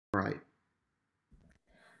Right.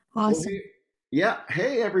 Well, Awesome. yeah.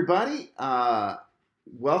 Hey, everybody.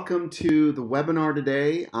 Welcome to the webinar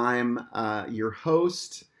today. I'm your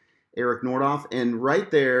host, Eric Nordoff, and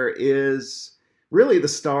right there is really the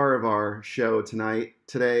star of our show today,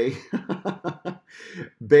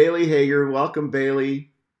 Baily Hager. Welcome, Baily.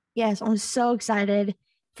 Yes, I'm so excited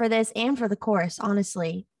for this and for the course,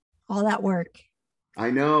 honestly. All that work.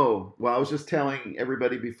 I know. Well, I was just telling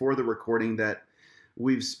everybody before the recording that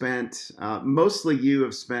we've spent, mostly you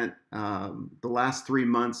have spent the last 3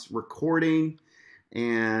 months recording,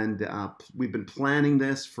 and we've been planning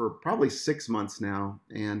this for probably 6 months now.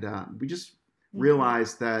 And we just Mhm.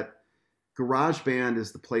 realized that GarageBand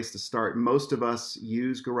is the place to start. Most of us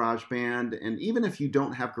use GarageBand, and even if you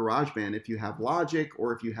don't have GarageBand, if you have Logic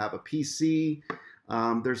or if you have a PC,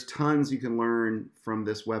 there's tons you can learn from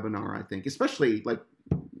this webinar, I think, especially like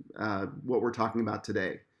what we're talking about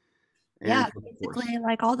today Yeah, and for the course. basically,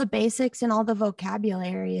 like all the basics and all the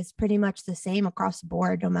vocabulary is pretty much the same across the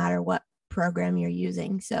board, no matter what program you're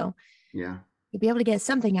using. So Yeah, you'll be able to get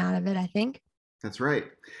something out of it, I think. that's right.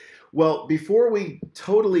 Well, before we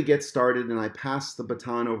totally get started and I pass the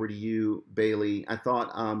baton over to you, Baily, I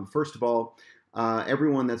thought, first of all,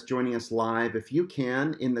 everyone that's joining us live, if you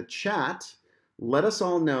can, in the chat, let us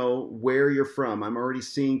all know where you're from. I'm already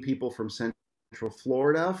seeing people from Central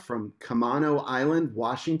Florida, from Camano Island,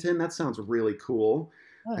 Washington. That sounds really cool.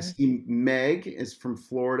 I Oh, see Meg is from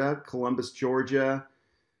Florida, Columbus, Georgia,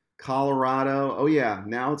 Colorado. Oh, yeah,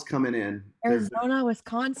 now it's coming in. Arizona,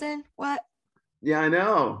 Wisconsin. What? Yeah, I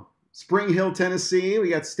know. Spring Hill, Tennessee. We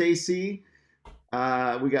got Stacy.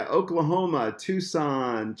 We got Oklahoma,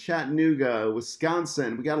 Tucson, Chattanooga,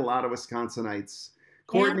 Wisconsin. We got a lot of Wisconsinites.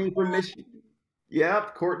 Canada. Courtney from Michigan.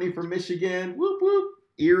 Yep, Courtney from Michigan. Whoop whoop.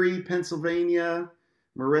 Erie, Pennsylvania.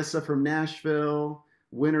 Marissa from Nashville.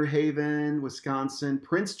 Winter Haven, Wisconsin.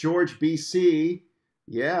 Prince George, BC.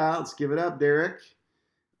 Yeah, let's give it up, Derek.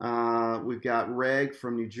 We've got Reg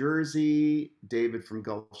from New Jersey, David from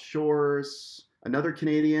Gulf Shores, another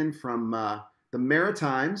Canadian from the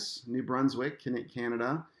Maritimes, New Brunswick,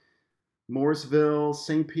 Canada, Mooresville,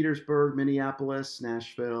 St. Petersburg, Minneapolis,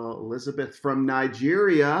 Nashville, Elizabeth from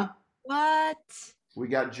Nigeria. What? We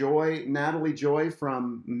got Joy, Natalie Joy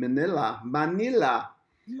from Manila. Manila.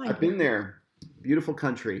 Oh my I've God. been there. Beautiful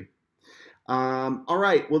country. All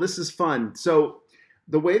right. Well, this is fun. So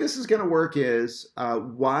the way this is going to work is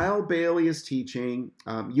while Baily is teaching,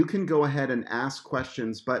 you can go ahead and ask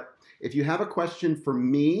questions. But if you have a question for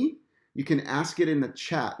me, you can ask it in the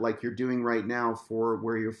chat like you're doing right now for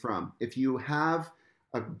where you're from. If you have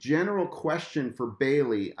a general question for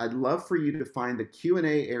Baily, I'd love for you to find the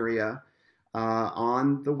Q&A area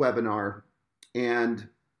on the webinar and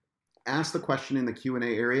ask the question in the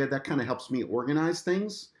Q&A area. That kind of helps me organize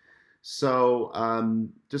things. So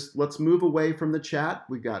just let's move away from the chat.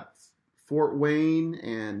 We've got Fort Wayne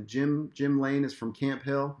and Jim Lane is from Camp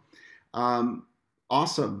Hill. Um,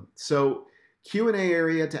 awesome. So Q&A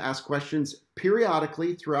area to ask questions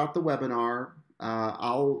periodically throughout the webinar.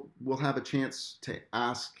 We'll have a chance to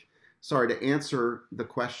to answer the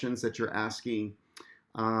questions that you're asking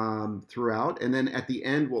throughout. And then at the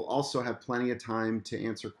end, we'll also have plenty of time to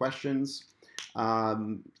answer questions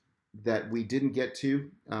um, that we didn't get to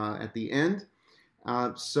at the end.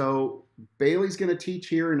 So Baily's going to teach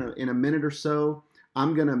here in a minute or so.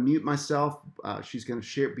 I'm going to mute myself. She's going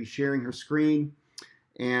to be sharing her screen,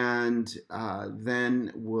 and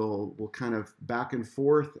then we'll kind of back and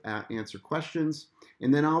forth answer questions,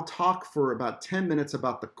 and then I'll talk for about 10 minutes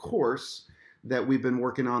about the course that we've been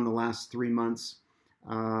working on the last 3 months,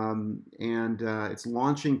 and it's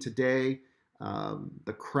launching today.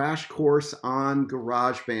 The crash course on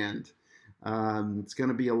GarageBand. It's going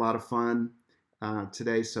to be a lot of fun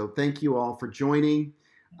today. So thank you all for joining.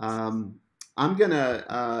 Um, I'm going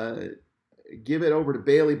to give it over to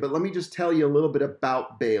Baily, but let me just tell you a little bit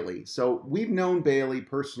about Baily. So we've known Baily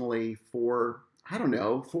personally for, I don't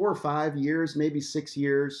know, 4 or 5 years, maybe 6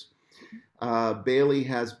 years. Baily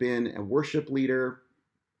has been a worship leader,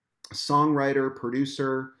 songwriter,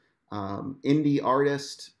 producer, indie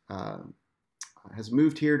artist, has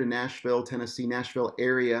moved here to Nashville, Tennessee, Nashville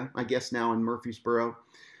area, I guess now in Murfreesboro.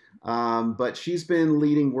 But she's been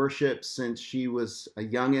leading worship since she was a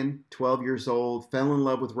youngin', 12 years old, fell in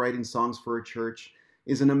love with writing songs for a church,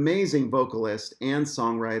 is an amazing vocalist and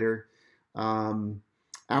songwriter. Um,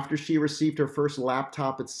 After she received her first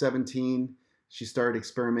laptop at 17, she started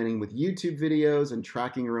experimenting with YouTube videos and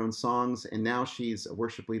tracking her own songs, and now she's a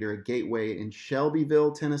worship leader at Gateway in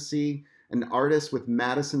Shelbyville, Tennessee, an artist with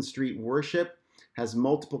Madison Street Worship, has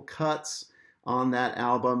multiple cuts on that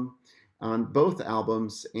album. on both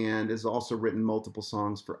albums and has also written multiple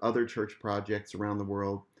songs for other church projects around the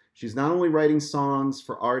world. She's not only writing songs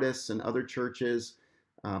for artists and other churches,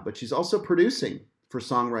 but she's also producing for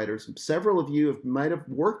songwriters. Several of you might have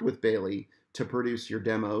worked with Baily to produce your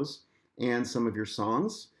demos and some of your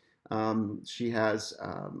songs. She has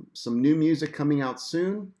some new music coming out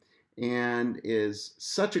soon and is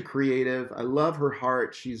such a creative. I love her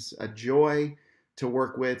heart. She's a joy to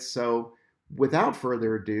work with. So without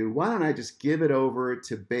further ado, why don't I just give it over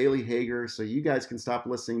to Baily Hager so you guys can stop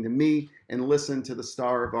listening to me and listen to the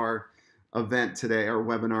star of our event today, our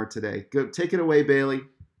webinar today. Go, take it away, Baily.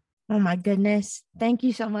 Oh my goodness. Thank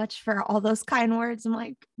you so much for all those kind words. I'm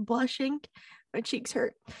like blushing. My cheeks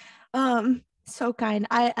hurt. So kind.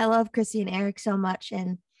 I love Chrissy and Eric so much,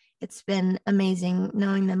 and it's been amazing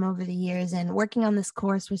knowing them over the years, and working on this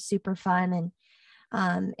course was super fun.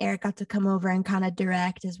 And Eric got to come over and kind of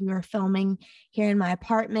direct as we were filming here in my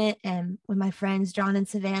apartment and with my friends, John and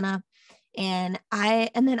Savannah. And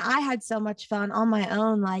then I had so much fun on my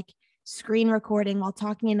own, like screen recording while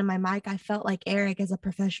talking into my mic. I felt like Eric as a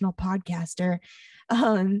professional podcaster.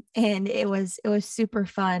 And it was super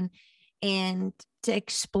fun. And to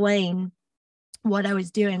explain what I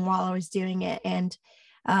was doing while I was doing it. And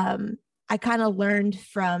I kind of learned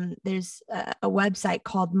from, there's a website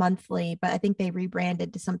called Monthly, but I think they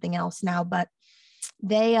rebranded to something else now, but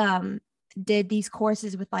they did these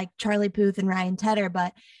courses with like Charlie Puth and Ryan Tedder,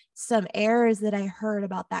 but some errors that I heard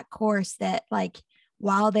about that course, that like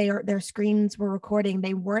while their screens were recording,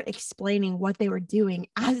 they weren't explaining what they were doing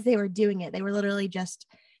as they were doing it. They were literally just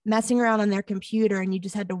messing around on their computer, and you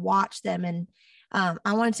just had to watch them. And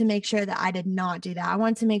I wanted to make sure that I did not do that. I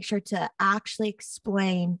wanted to make sure to actually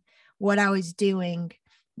explain what I was doing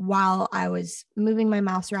while I was moving my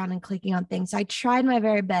mouse around and clicking on things. So I tried my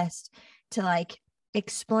very best to like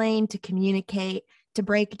explain, to communicate, to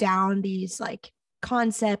break down these like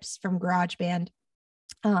concepts from GarageBand.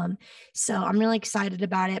 So I'm really excited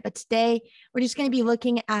about it. But today we're just going to be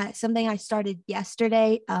looking at something I started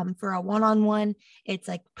yesterday for a one-on-one. It's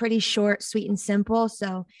like pretty short, sweet, and simple.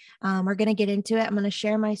 So we're going to get into it. I'm going to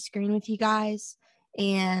share my screen with you guys,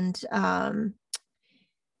 and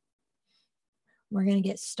we're going to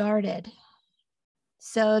get started.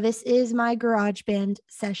 So this is my GarageBand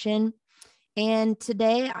session. And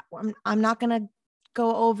today I'm not going to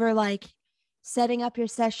go over like setting up your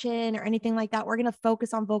session or anything like that. We're going to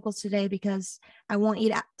focus on vocals today because I want you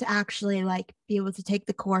to actually like be able to take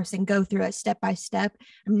the course and go through it step by step.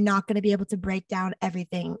 I'm not going to be able to break down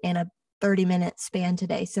everything in a 30-minute span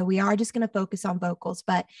today. So we are just going to focus on vocals.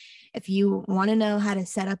 But if you want to know how to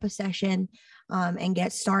set up a session and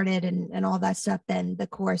get started and all that stuff, then the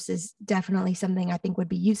course is definitely something I think would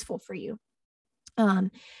be useful for you.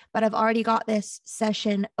 But I've already got this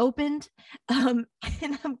session opened, and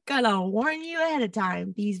I'm gonna warn you ahead of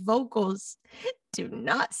time, these vocals do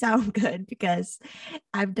not sound good because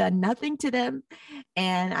I've done nothing to them,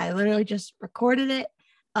 and I literally just recorded it.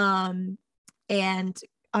 And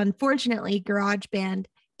unfortunately, GarageBand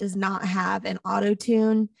does not have an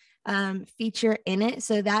auto-tune feature in it.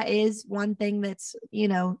 So that is one thing that's,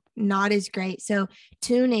 not as great. So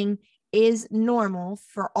tuning is normal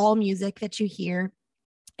for all music that you hear.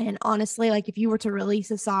 And honestly, like if you were to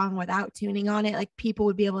release a song without tuning on it, like people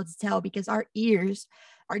would be able to tell because our ears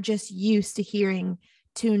are just used to hearing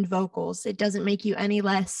tuned vocals. It doesn't make you any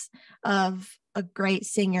less of a great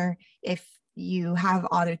singer if you have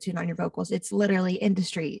auto tune on your vocals. It's literally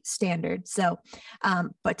industry standard. So,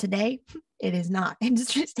 but today it is not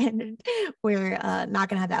industry standard. We're not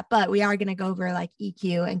going to have that, but we are going to go over like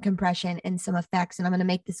EQ and compression and some effects. And I'm going to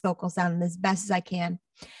make this vocal sound as best as I can.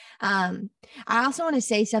 I also want to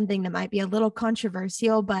say something that might be a little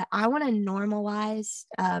controversial, but I want to normalize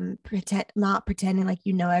not pretending like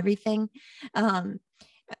you know everything.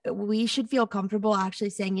 We should feel comfortable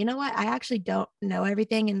actually saying, you know what, I actually don't know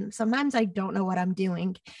everything. And sometimes I don't know what I'm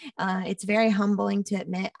doing. It's very humbling to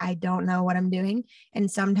admit I don't know what I'm doing. And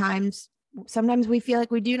sometimes we feel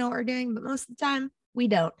like we do know what we're doing, but most of the time we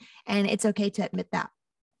don't. And it's okay to admit that.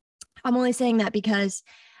 I'm only saying that because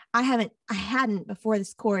I hadn't before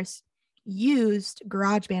this course used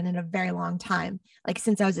GarageBand in a very long time, like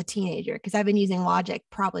since I was a teenager, because I've been using Logic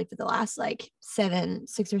probably for the last like 6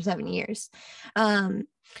 or 7 years.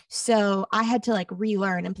 So I had to like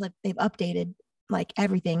relearn, and they've updated like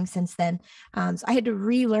everything since then. So I had to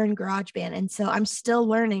relearn GarageBand. And so I'm still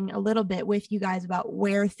learning a little bit with you guys about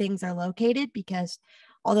where things are located, because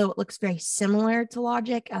although it looks very similar to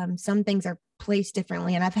Logic, some things are placed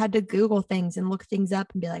differently. And I've had to Google things and look things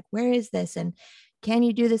up and be like, where is this? And can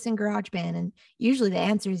you do this in GarageBand? And usually the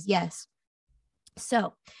answer is yes.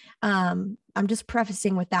 So I'm just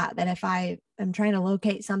prefacing with that if I am trying to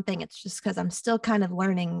locate something, it's just because I'm still kind of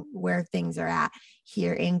learning where things are at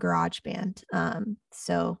here in GarageBand.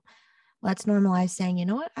 So let's normalize saying, you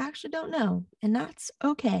know what, I actually don't know. And that's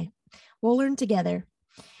okay. We'll learn together.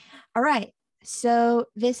 All right. So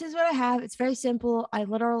this is what I have. It's very simple. I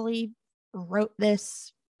literally wrote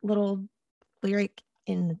this little lyric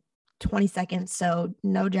in 20 seconds. So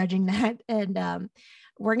no judging that. And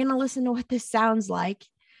we're going to listen to what this sounds like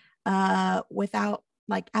without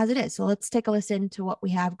like as it is. So let's take a listen to what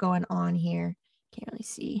we have going on here. Can't really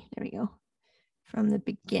see. There we go. From the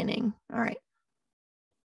beginning. All right.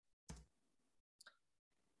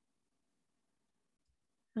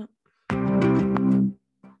 Oh.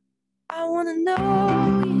 I want to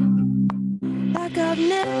know you like I've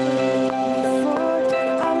never before.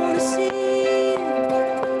 I want to see you.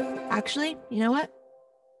 Actually, you know what?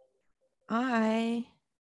 I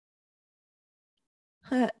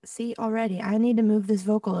see already. I need to move this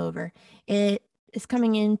vocal over. It is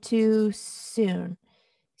coming in too soon.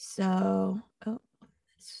 So, oh,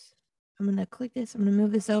 I'm going to click this. I'm going to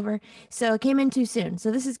move this over. So it came in too soon.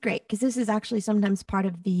 So this is great because this is actually sometimes part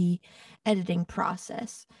of the editing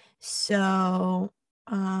process. So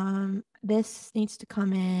this needs to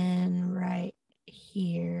come in right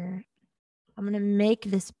here. I'm going to make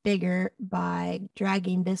this bigger by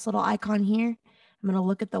dragging this little icon here. I'm going to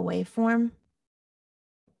look at the waveform.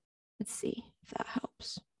 Let's see if that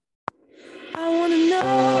helps. I want to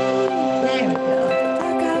know. There we go.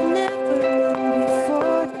 Like I've never known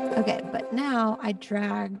before. Okay, but now I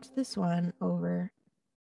dragged this one over.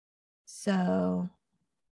 So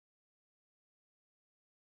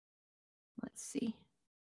let's see.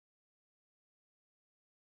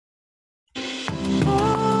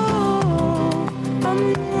 Oh,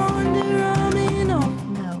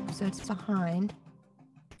 no, so it's behind.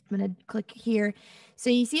 I'm going to click here. So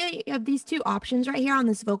you see you have these two options right here on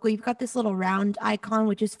this vocal. You've got this little round icon,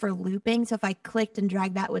 which is for looping. So if I clicked and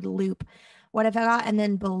dragged, that would loop. What if I got, and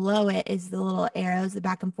then below it is the little arrows, the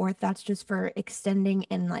back and forth. That's just for extending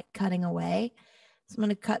and like cutting away. So I'm going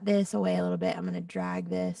to cut this away a little bit. I'm going to drag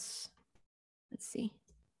this. Let's see.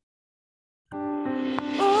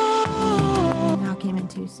 Oh, now came in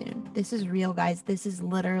too soon. This is real, guys. This is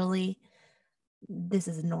literally, this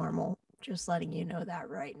is normal. Just letting you know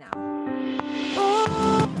that right now.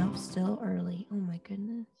 Oh, nope, still early. Oh my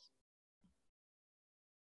goodness.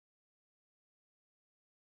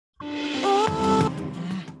 Oh.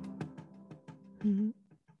 Mm-hmm.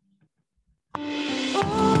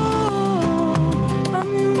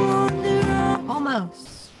 Oh,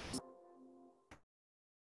 almost.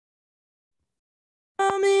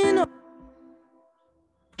 I'm in a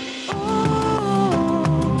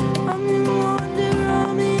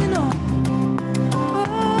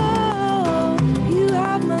you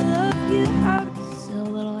have my love, you have still a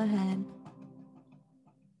little ahead.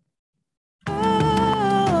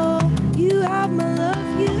 Oh, you have my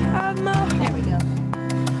love, you have my. There we go.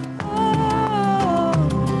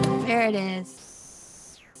 Oh, there it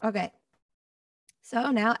is. Okay. So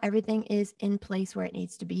now everything is in place where it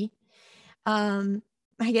needs to be.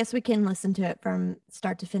 I guess we can listen to it from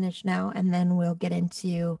start to finish now, and then we'll get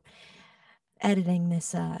into editing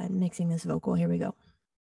this, mixing this vocal. Here we go.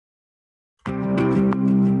 I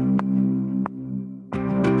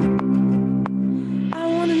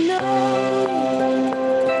want to know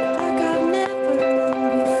like I've never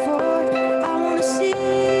known before. I want to see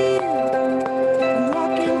you. I'm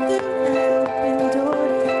walking through an open door.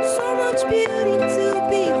 So much beauty to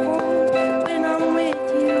behold. When I'm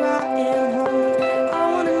with you, I am home. I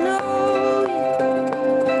want to know you.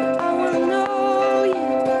 I want to know you.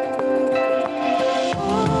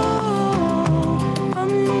 Oh, I'm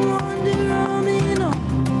in wonder, I'm in awe.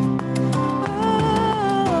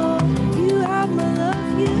 Oh, you have my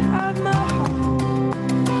love, you have my heart.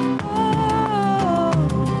 Oh,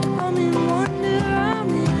 I'm in wonder, I'm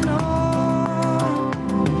in awe.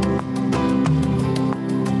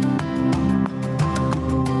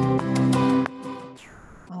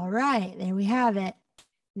 All right, there we have it.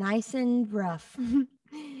 Nice and rough.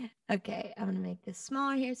 Okay, I'm gonna make this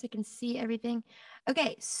smaller here so I can see everything.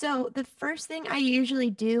 Okay, so the first thing I usually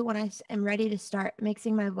do when I am ready to start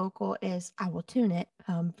mixing my vocal is I will tune it.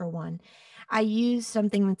 For one, I use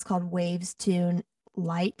something that's called Waves Tune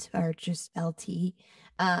Lite or just LT.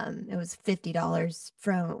 It was $50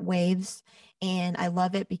 from Waves, and I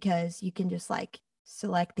love it because you can just like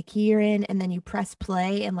select the key you're in and then you press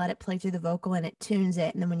play and let it play through the vocal and it tunes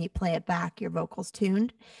it. And then when you play it back, your vocal's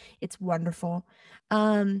tuned. It's wonderful.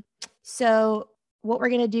 So what we're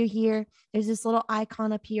going to do here, there's this little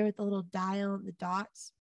icon up here with the little dial, the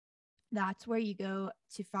dots. that's where you go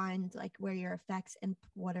to find like where your effects and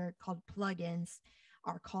what are called plugins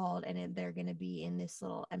are called, and they're going to be in this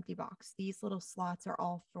little empty box. These little slots are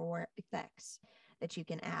all for effects that you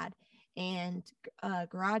can add. And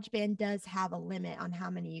GarageBand does have a limit on how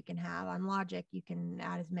many you can have. On Logic, you can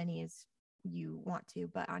add as many as you want to,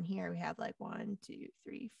 but on here we have like 1, 2,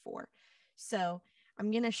 3, 4. So I'm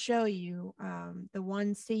going to show you the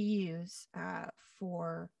ones to use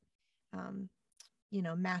for,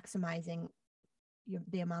 maximizing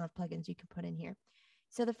the amount of plugins you can put in here.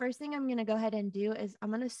 So the first thing I'm going to go ahead and do is I'm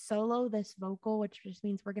going to solo this vocal, which just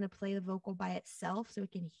means we're going to play the vocal by itself so we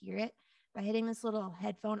can hear it by hitting this little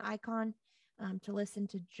headphone icon to listen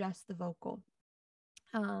to just the vocal.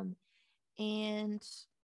 And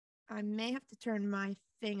I may have to turn my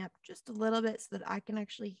thing up just a little bit so that I can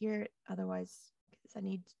actually hear it. Otherwise, because I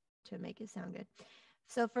need to make it sound good.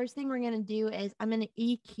 So first thing we're going to do is I'm going to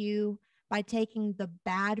EQ by taking the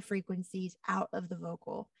bad frequencies out of the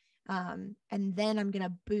vocal. And then I'm going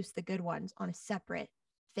to boost the good ones on a separate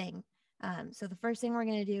thing. So the first thing we're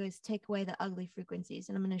going to do is take away the ugly frequencies,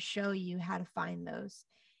 and I'm going to show you how to find those.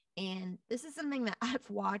 And this is something that I've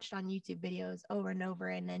watched on YouTube videos over and over.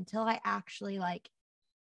 And until I actually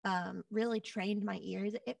really trained my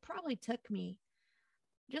ears, it probably took me,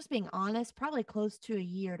 just being honest, probably close to a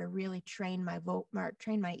year to really train my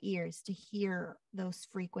ears to hear those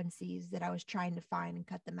frequencies that I was trying to find and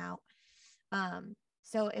cut them out.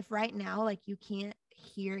 So if right now, like, you can't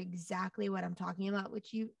hear exactly what I'm talking about,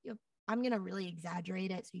 which I'm going to really exaggerate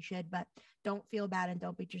it, so you should, but don't feel bad and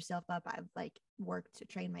don't beat yourself up. I've worked to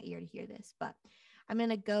train my ear to hear this, but I'm going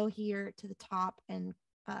to go here to the top and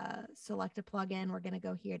select a plugin. We're going to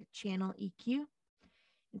go here to channel EQ.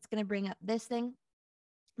 It's going to bring up this thing.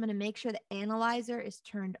 I'm going to make sure the analyzer is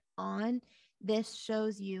turned on. This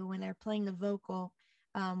shows you when they're playing the vocal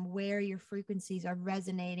where your frequencies are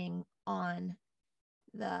resonating on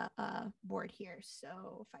the board here.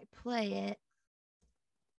 So if I play it,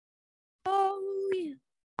 oh yeah,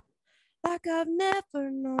 like I've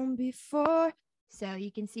never known before. So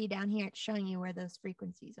you can see down here, it's showing you where those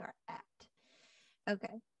frequencies are at.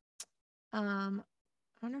 Okay. I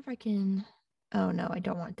wonder if I can, oh no, I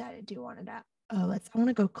don't want that. I do want it at, I want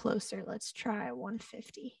to go closer. Let's try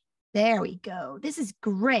 150. There we go. This is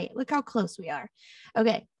great. Look how close we are.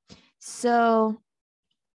 Okay. So,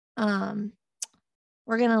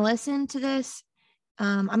 we're going to listen to this.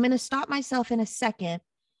 I'm going to stop myself in a second.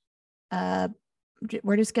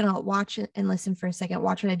 We're just going to watch it and listen for a second,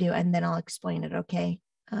 watch what I do, and then I'll explain it. Okay.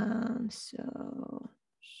 So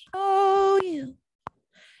show you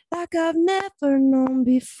like I've never known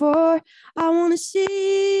before. I want to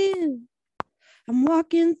see you. I'm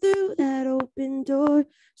walking through that open door.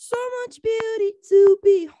 So much beauty to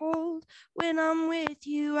behold. When I'm with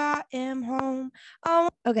you, I am home.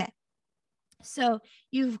 Okay. So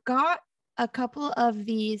you've got a couple of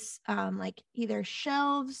these either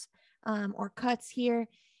shelves or cuts here.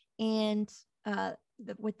 And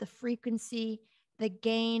with the frequency, the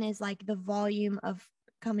gain is like the volume of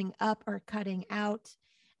coming up or cutting out.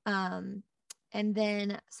 And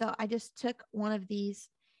then, so I just took one of these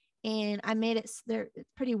and I made it, they're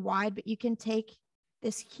pretty wide, but you can take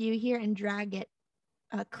this cue here and drag it,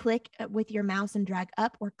 click with your mouse and drag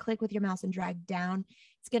up, or click with your mouse and drag down.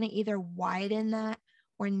 It's going to either widen that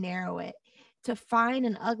or narrow it. To find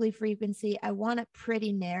an ugly frequency, I want it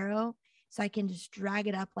pretty narrow, so I can just drag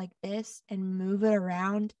it up like this and move it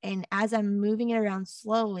around. And as I'm moving it around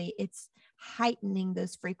slowly, it's heightening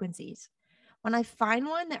those frequencies. When I find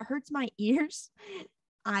one that hurts my ears,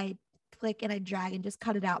 I click and I drag and just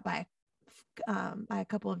cut it out by a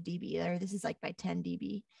couple of dB. There, this is like by 10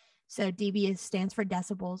 dB. So dB stands for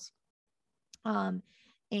decibels.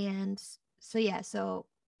 And so yeah, so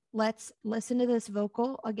let's listen to this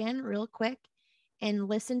vocal again real quick and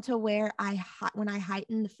listen to where when I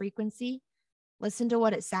heighten the frequency, listen to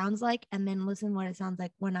what it sounds like, and then listen what it sounds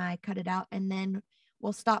like when I cut it out. And then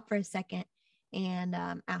we'll stop for a second and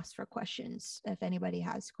ask for questions if anybody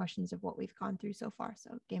has questions of what we've gone through so far.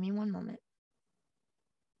 So give me one moment.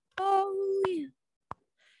 Oh, yeah.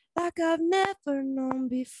 Like I've never known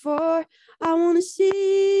before. I want to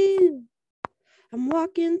see you. I'm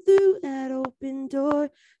walking through that open door.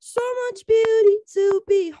 So much beauty to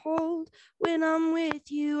behold. When I'm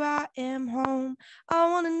with you, I am home. I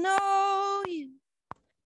want to know you.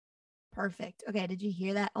 Perfect. Okay, did you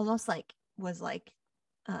hear that? Almost was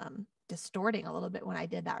distorting a little bit when I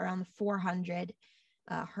did that, around the 400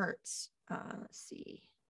 hertz. Let's see.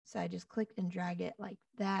 So I just clicked and drag it like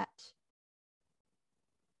that.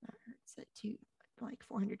 Hertz at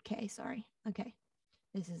 400K. Sorry. Okay.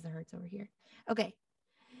 This is the hertz over here. Okay.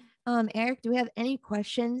 Eric, do we have any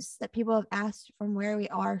questions that people have asked from where we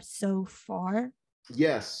are so far?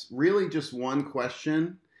 Yes, really just one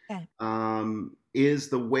question. Okay. Is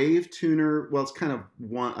the wave tuner, well, it's kind of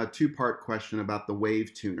a two-part question about the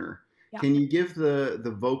wave tuner. Yeah. Can you give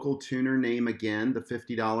the vocal tuner name again, the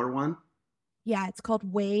 $50 one? Yeah, it's called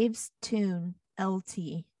Waves Tune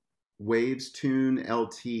LT. Waves Tune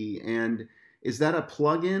LT. And is that a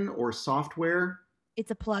plugin or software?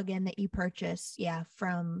 It's a plugin that you purchase, yeah,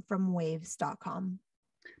 from waves.com.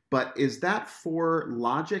 But is that for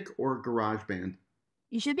Logic or GarageBand?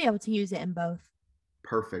 You should be able to use it in both.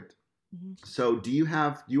 Perfect. Mhm. So do you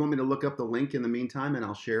want me to look up the link in the meantime and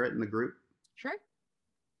I'll share it in the group? Sure.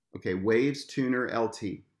 Okay, Waves Tuner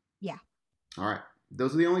LT. Yeah. All right.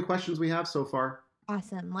 Those are the only questions we have so far.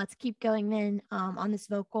 Awesome. Let's keep going then on this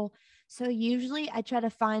vocal. So usually I try to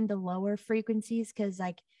find the lower frequencies because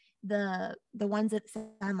like the ones that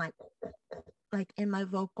sound like in my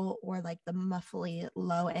vocal, or like the muffly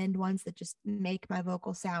low end ones that just make my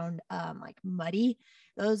vocal sound like muddy.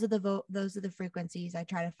 Those are the frequencies I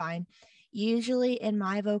try to find. Usually in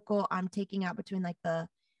my vocal, I'm taking out between like the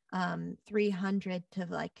 300 to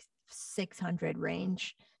like 600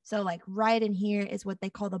 range. So like right in here is what they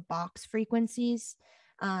call the box frequencies.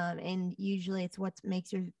 And usually it's what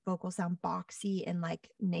makes your vocal sound boxy and like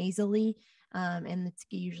nasally. And it's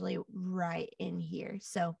usually right in here.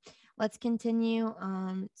 So let's continue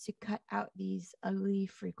to cut out these ugly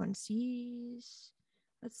frequencies.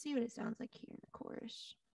 Let's see what it sounds like here in the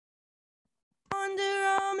chorus. Wonder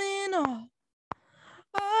I'm in awe.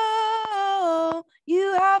 Oh,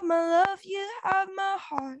 you have my love, you have my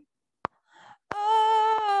heart.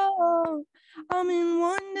 Oh, I'm in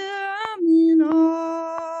wonder, I'm in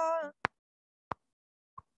awe.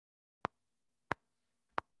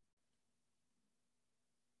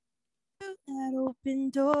 That open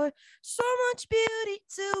door, so much beauty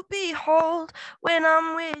to behold. When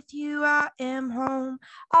I'm with you, I am home.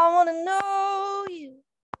 I want to know you.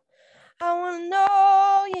 I want to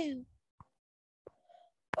know you.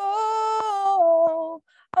 Oh,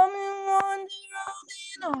 I'm in wonder,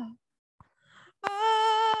 I'm in awe.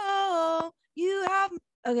 Oh, you have.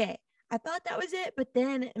 Okay, I thought that was it, but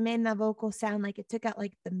then it made my vocal sound like it took out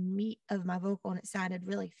like the meat of my vocal and it sounded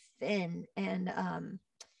really thin and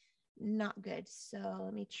not good. So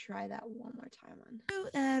let me try that one more time on. Through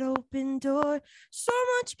that open door, so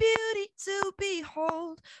much beauty to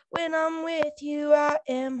behold. When I'm with you, I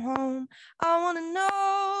am home. I want to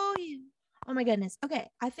know you. Oh my goodness. Okay,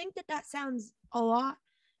 I think that sounds a lot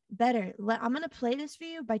better. I'm going to play this for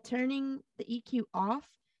you by turning the EQ off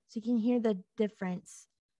so you can hear the difference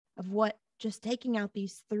of what just taking out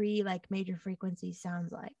these three like major frequencies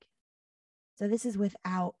sounds like. So this is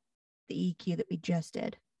without the EQ that we just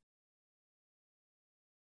did.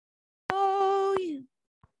 Oh, you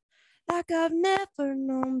like I've never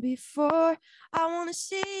known before. I want to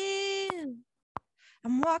see you.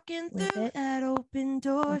 I'm walking through that open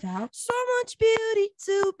door. So much beauty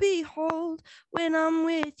to behold. When I'm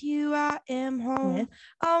with you, I am home.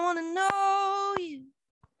 I want to know you.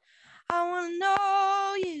 I want to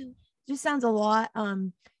know you. Just sounds a lot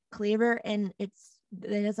clearer, and it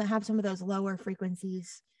doesn't have some of those lower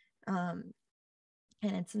frequencies, and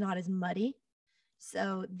it's not as muddy.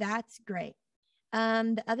 So that's great.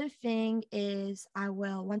 The other thing is I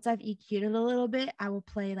will, once I've EQ'd it a little bit, I will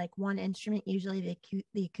play like one instrument, usually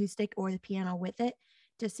the acoustic or the piano with it,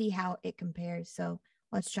 to see how it compares. So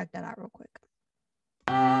let's check that out real quick.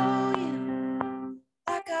 Oh, yeah,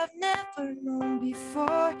 like I've never known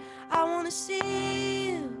before. I want to see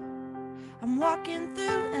you. I'm walking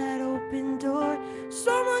through that open door.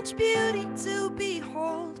 So much beauty to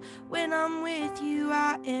behold. When I'm with you,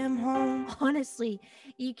 I am home. Honestly,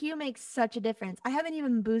 EQ makes such a difference. I haven't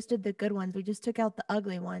even boosted the good ones. We just took out the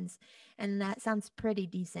ugly ones, and that sounds pretty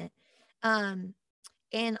decent. And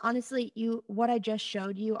honestly, what I just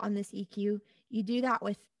showed you on this EQ, you do that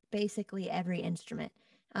with basically every instrument.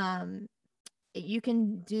 You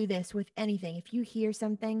can do this with anything. If you hear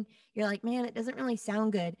something, you're like, man, it doesn't really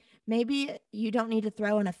sound good. Maybe you don't need to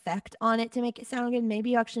throw an effect on it to make it sound good.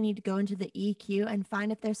 Maybe you actually need to go into the EQ and find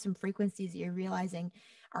if there's some frequencies you're realizing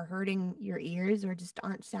are hurting your ears or just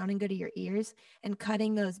aren't sounding good to your ears, and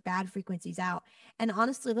cutting those bad frequencies out. And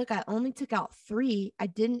honestly, look, I only took out 3. I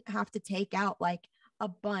didn't have to take out like a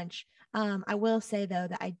bunch. I will say though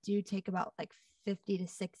that I do take about like 50 to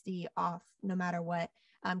 60 off no matter what.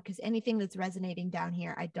 Because anything that's resonating down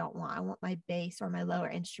here, I don't want. I want my bass or my lower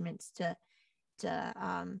instruments to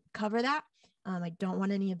cover that. I don't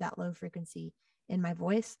want any of that low frequency in my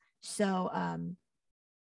voice. So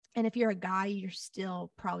And if you're a guy, you're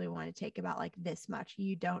still probably want to take about like this much.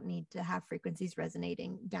 You don't need to have frequencies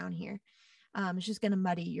resonating down here. It's just going to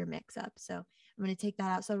muddy your mix up. So I'm going to take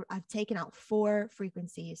that out. So I've taken out 4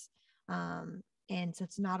 frequencies. And so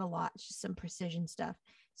it's not a lot. It's just some precision stuff.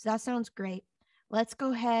 So that sounds great. Let's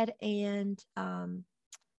go ahead and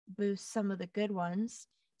boost some of the good ones.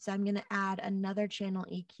 So I'm going to add another channel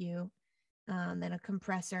EQ, then a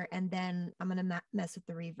compressor, and then I'm going to mess with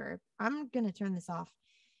the reverb. I'm going to turn this off.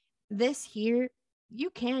 This here, you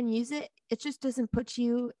can use it. It just doesn't put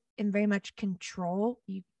you in very much control.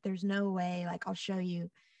 There's no way, like I'll show you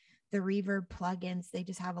the reverb plugins. They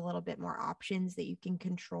just have a little bit more options that you can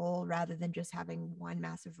control rather than just having one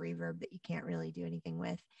massive reverb that you can't really do anything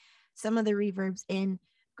with. Some of the reverbs in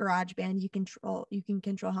GarageBand, you can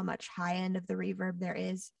control how much high end of the reverb there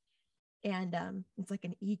is. And it's like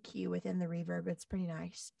an EQ within the reverb. It's pretty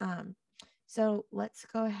nice. So let's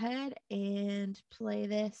go ahead and play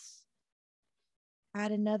this.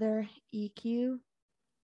 Add another EQ.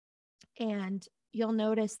 And you'll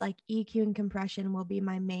notice like EQ and compression will be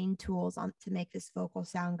my main tools to make this vocal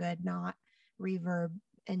sound good, not reverb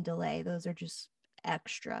and delay. Those are just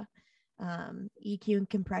extra. EQ and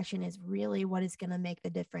compression is really what is going to make the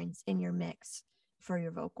difference in your mix for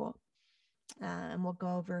your vocal. And we'll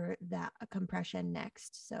go over that compression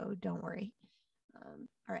next, so don't worry.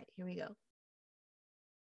 All right, here we go.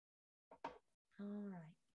 All right.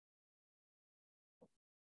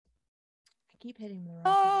 I keep hitting the wrong.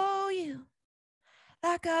 Oh, you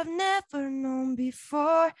like I've never known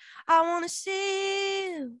before. I want to see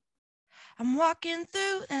you. I'm walking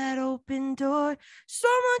through that open door. So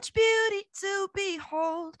much beauty to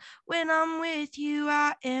behold. When I'm with you,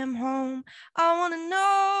 I am home. I want to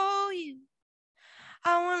know you.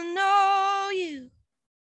 I want to know you.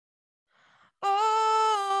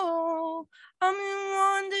 Oh, I'm in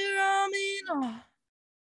wonder, I'm in awe.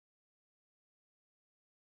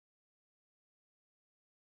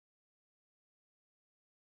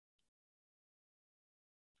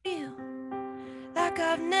 You like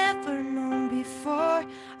I've never known before.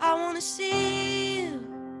 I want to see you.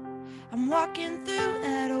 I'm walking through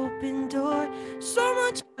that open door. So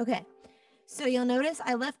much. Okay, so you'll notice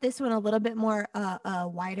I left this one a little bit more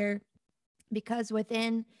wider, because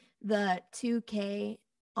within the 2K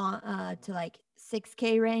on to like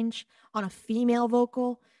 6K range on a female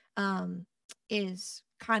vocal is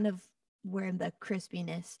kind of where the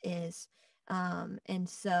crispiness is. And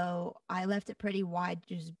so I left it pretty wide,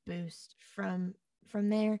 just boost from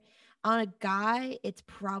there. On a guy, it's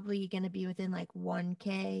probably going to be within like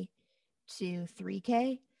 1K to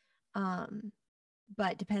 3K.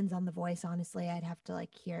 But depends on the voice, honestly. I'd have to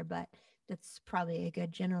like hear, but that's probably a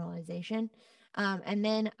good generalization. And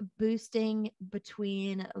then boosting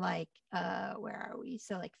between like where are we?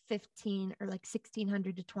 So like 15 or like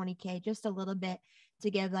 1600 to 20K, just a little bit to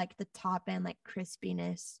give like the top end like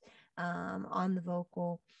crispiness on the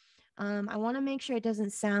vocal. I want to make sure it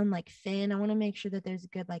doesn't sound like thin. I want to make sure that there's a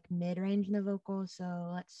good like mid-range in the vocal. So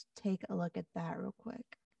let's take a look at that real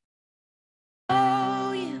quick.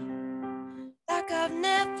 Oh, you like I've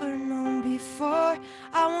never known before.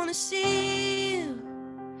 I want to see you.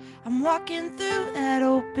 I'm walking through that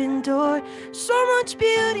open door. So much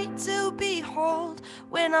beauty to behold.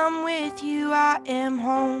 When I'm with you, I am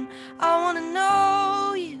home. I want to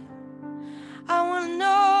know you. I want to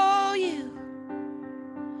know you.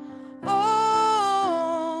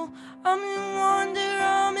 Oh, I'm in wonder,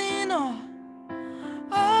 I'm in awe.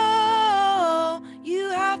 Oh, you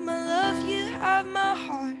have my love, you have my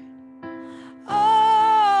heart.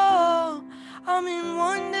 Oh, I'm in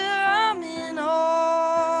wonder, I'm in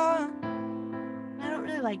awe. I don't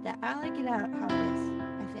really like that. I like it out how it is,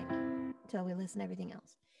 I think, until we listen to everything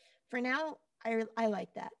else. For now, I like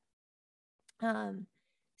that.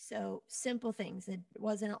 So simple things. It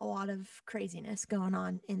wasn't a lot of craziness going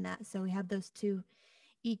on in that. So we have those 2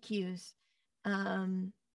 EQs.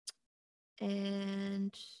 And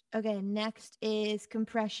okay, next is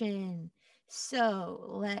compression. So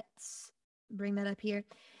let's bring that up here.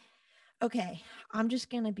 Okay, I'm just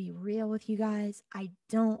going to be real with you guys. I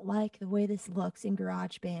don't like the way this looks in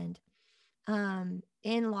GarageBand.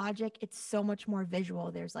 In Logic, it's so much more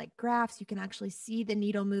visual. There's like graphs. You can actually see the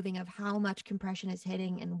needle moving of how much compression is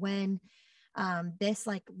hitting and when. This,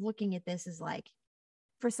 like looking at this is like,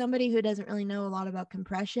 for somebody who doesn't really know a lot about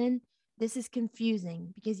compression, this is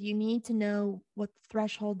confusing because you need to know what the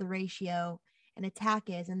threshold, the ratio, and attack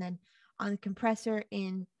is. And then on the compressor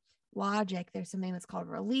in Logic, there's something that's called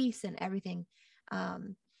release and everything.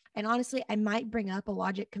 And honestly, I might bring up a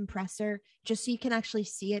Logic compressor just so you can actually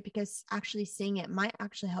see it, because actually seeing it might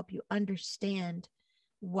actually help you understand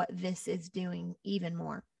what this is doing even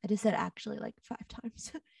more. I just said actually like 5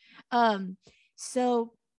 times. um,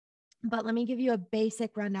 so, but let me give you a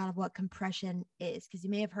basic rundown of what compression is, because you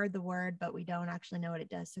may have heard the word, but we don't actually know what it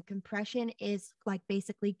does. So compression is like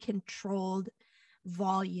basically controlled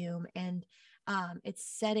volume, and it's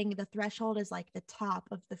setting the threshold is like the top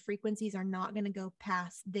of the frequencies are not going to go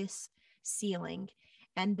past this ceiling.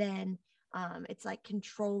 And then it's like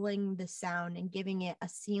controlling the sound and giving it a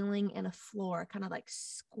ceiling and a floor, kind of like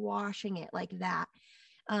squashing it like that.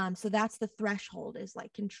 So that's the threshold, is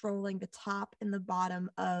like controlling the top and the bottom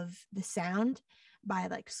of the sound by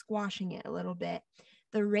like squashing it a little bit.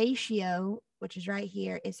 The ratio, which is right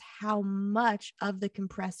here, is how much of the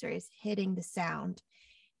compressor is hitting the sound.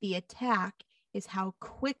 The attack is how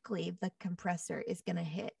quickly the compressor is going to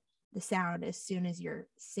hit the sound as soon as you're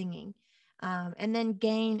singing. And then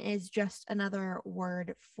gain is just another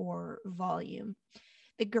word for volume.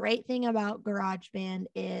 The great thing about GarageBand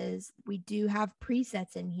is we do have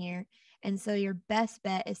presets in here. And so your best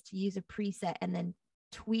bet is to use a preset and then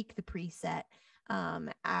tweak the preset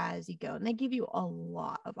as you go. And they give you a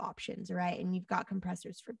lot of options, right? And you've got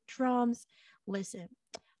compressors for drums. Listen,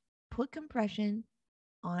 put compression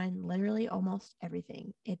on literally almost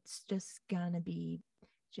everything. It's just gonna be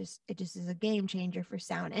it just is a game changer for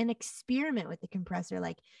sound. And experiment with the compressor.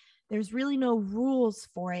 Like, there's really no rules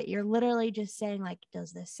for it. You're literally just saying, like,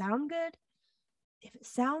 does this sound good? If it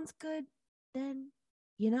sounds good, then,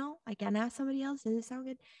 I can ask somebody else, does it sound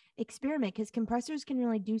good? Experiment, because compressors can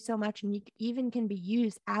really do so much, and you even can be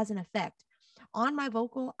used as an effect. On my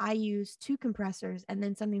vocal, I use 2 compressors and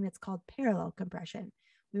then something that's called parallel compression.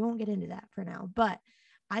 We won't get into that for now, but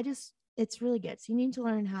it's really good. So you need to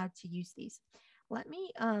learn how to use these. Let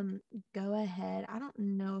me go ahead. I don't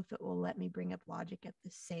know if it will let me bring up Logic at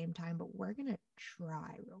the same time, but we're going to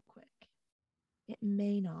try real quick. It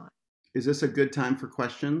may not. Is this a good time for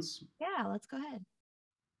questions? Yeah, let's go ahead.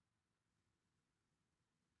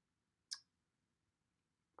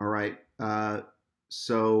 All right.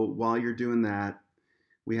 So while you're doing that,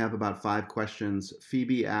 we have about 5 questions.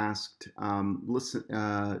 Phoebe asked, listen,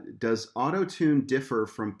 does auto-tune differ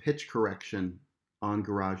from pitch correction on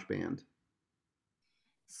GarageBand?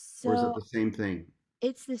 Or is it So the same thing?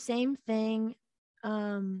 it's the same thing.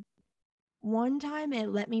 One time it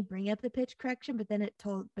let me bring up the pitch correction, but then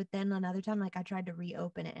another time, like, I tried to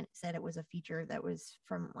reopen it and it said it was a feature that was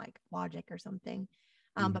from like Logic or something.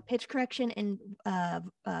 But pitch correction and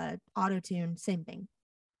auto tune, same thing.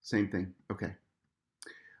 Same thing. Okay.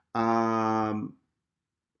 All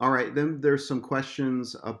right. Then there's some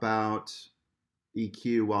questions about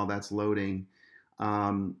EQ while that's loading.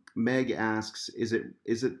 Meg asks, is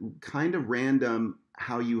it kind of random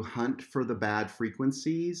how you hunt for the bad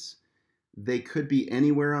frequencies? They could be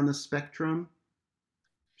anywhere on the spectrum,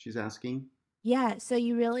 she's asking. Yeah, so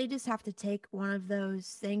you really just have to take one of those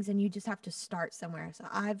things and you just have to start somewhere. So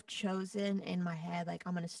I've chosen in my head, like,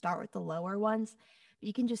 I'm going to start with the lower ones.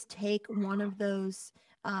 You can just take one of those.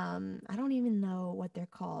 I don't even know what they're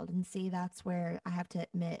called. And see, that's where I have to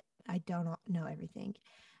admit I don't know everything.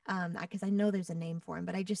 Because I know there's a name for them,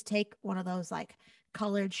 but I just take one of those like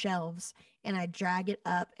colored shelves and I drag it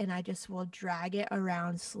up and I just will drag it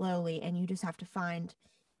around slowly. And you just have to find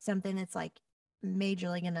something that's like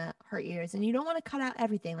majorly gonna hurt your ears, and you don't want to cut out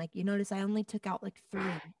everything. Like, you notice I only took out like 3,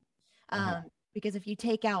 because if you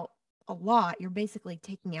take out a lot, you're basically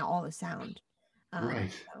taking out all the sound. Right.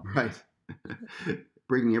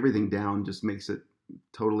 Bringing everything down just makes it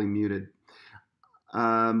totally muted.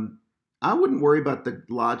 I wouldn't worry about the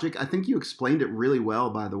Logic. I think you explained it really well,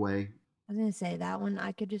 by the way. I was gonna say that one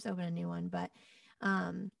I could just open a new one, but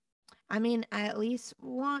I mean, I at least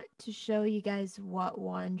want to show you guys what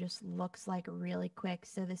one just looks like really quick.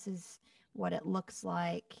 So this is what it looks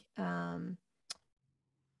like.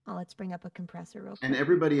 Let's bring up a compressor real quick. And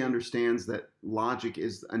everybody understands that Logic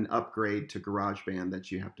is an upgrade to GarageBand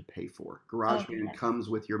that you have to pay for. GarageBand comes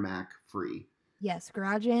with your Mac free. Yes,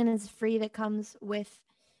 GarageBand is free. That comes with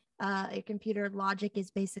a computer. Logic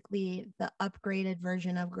is basically the upgraded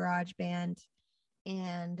version of GarageBand.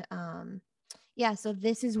 And yeah, so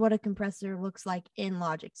this is what a compressor looks like in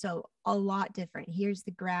Logic. So a lot different. Here's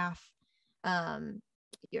the graph,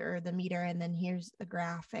 or the meter, and then here's the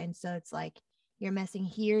graph. And so it's like you're messing.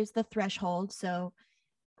 Here's the threshold. So,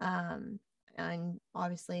 and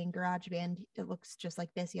obviously in GarageBand, it looks just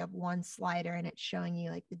like this. You have one slider and it's showing you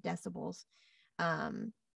like the decibels.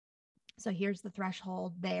 So here's the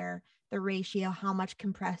threshold there, the ratio, how much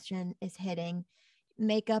compression is hitting.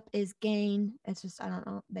 Makeup is gain. It's just, I don't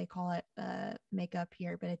know, they call it makeup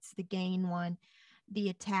here, but it's the gain one. the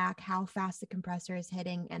attack, how fast the compressor is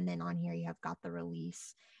hitting, and then on here you have got the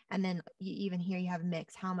release, and then even here you have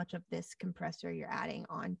mix, how much of this compressor you're adding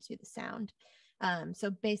onto the sound. So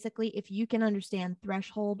basically, if you can understand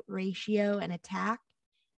threshold, ratio, and attack,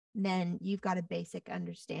 then you've got a basic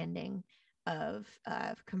understanding of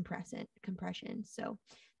compression. So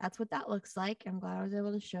that's what that looks like. I'm glad I was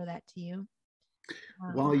able to show that to you.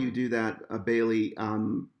 While you do that, Bailey,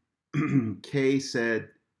 Kay said,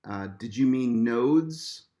 did you mean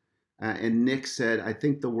nodes? And Nick said, I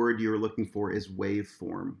think the word you were looking for is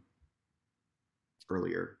waveform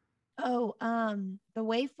earlier. Oh, the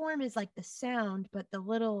waveform is like the sound, but the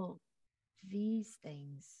little these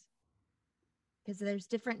things, because there's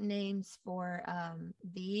different names for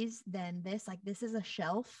these than this. Like this is a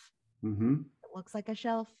shelf. Mm-hmm. It looks like a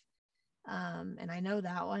shelf. And I know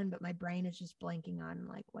that one, but my brain is just blanking on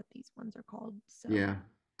like what these ones are called. So Yeah.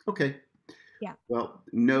 Okay. yeah. Well,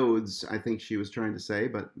 nodes, I think she was trying to say,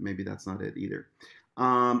 but maybe that's not it either.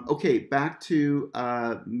 Okay, back to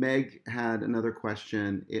Meg had another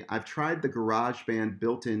question. I've tried the GarageBand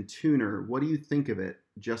built-in tuner. What do you think of it?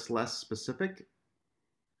 Just less specific?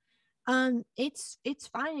 It's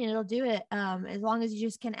fine and it'll do it. As long as you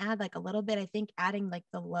just can add like a little bit. I think adding like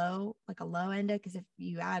a low end, because if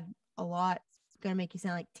you add a lot, it's gonna make you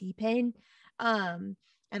sound like T-Pain.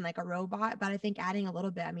 And like a robot, but I think adding a little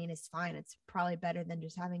bit, I mean, it's fine. It's probably better than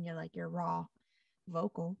just having your raw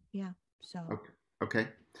vocal. Yeah. So Okay.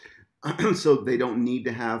 So they don't need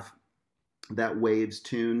to have that waves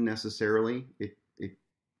tune necessarily. It's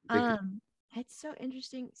so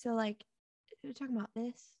interesting. So like we're talking about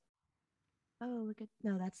this. Oh, look at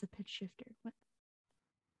no, that's the pitch shifter. What?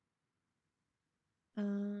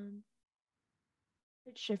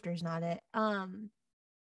 Pitch shifter's not it.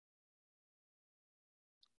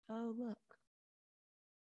 Oh look.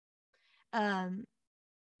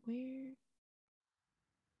 Where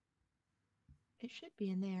it should be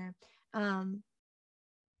in there.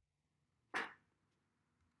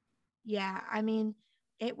 Yeah, I mean,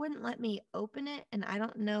 it wouldn't let me open it, and I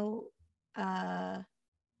don't know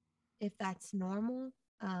if that's normal.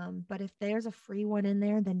 But if there's a free one in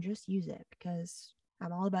there, then just use it, because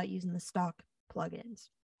I'm all about using the stock plugins.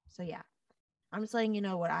 So yeah, I'm just letting you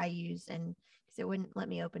know what I use, and because it wouldn't let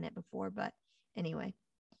me open it before. But anyway,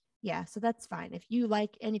 yeah, so that's fine. If you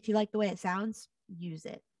like the way it sounds, use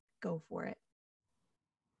it. Go for it.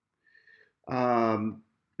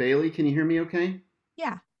 Bailey, can you hear me okay?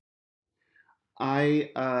 Yeah. I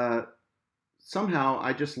somehow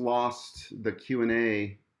I just lost the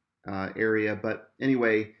Q&A area, but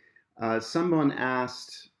anyway, someone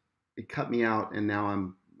asked, it cut me out, and now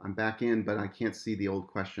I'm back in, but I can't see the old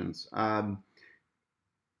questions.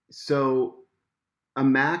 So a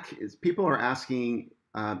Mac is, people are asking,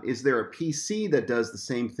 is there a PC that does the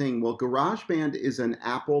same thing? Well, GarageBand is an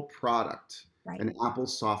Apple product, Right. an Apple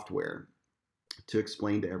software, to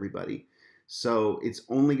explain to everybody. So it's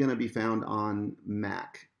only going to be found on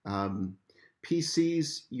Mac.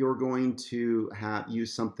 PCs, you're going to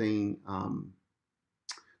use something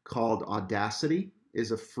called Audacity.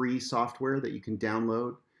 Is a free software that you can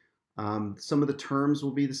download. Some of the terms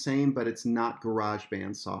will be the same, but it's not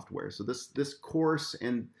GarageBand software. So this course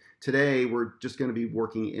and today we're just going to be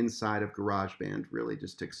working inside of GarageBand, really,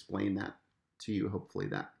 just to explain that to you. Hopefully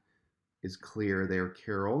that is clear there,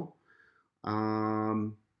 Carol.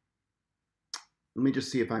 Let me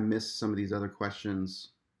just see if I missed some of these other questions.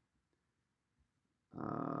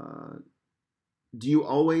 Do you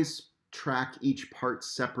always track each part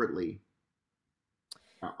separately?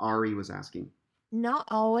 Ari was asking. Not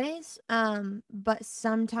always, but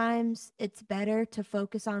sometimes it's better to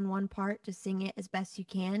focus on one part, to sing it as best you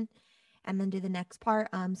can, and then do the next part.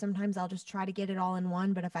 Sometimes I'll just try to get it all in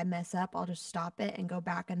one, but if I mess up, I'll just stop it and go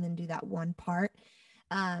back and then do that one part.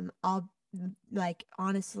 I'll like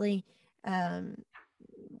honestly,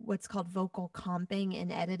 what's called vocal comping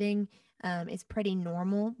and editing is pretty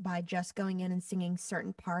normal by just going in and singing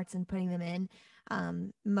certain parts and putting them in.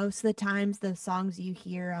 Most of the times, the songs you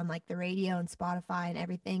hear on like the radio and Spotify and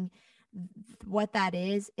everything, what that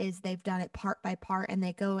is they've done it part by part, and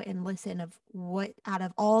they go and listen of what out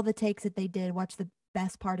of all the takes that they did, what's the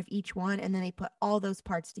best part of each one, and then they put all those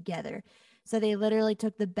parts together. So they literally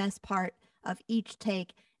took the best part of each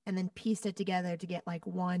take and then pieced it together to get like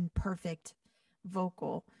one perfect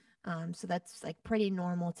vocal. So that's like pretty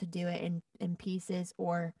normal to do it in pieces,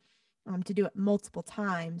 or to do it multiple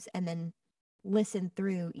times and then listen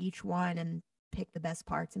through each one and pick the best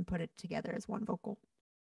parts and put it together as one vocal.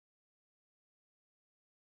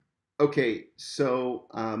 Okay, so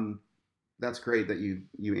that's great that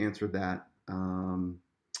you answered that.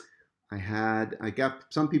 I got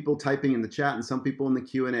some people typing in the chat and some people in the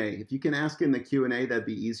Q&A. If you can ask in the Q&A, that'd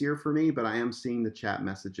be easier for me, but I am seeing the chat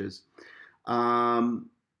messages.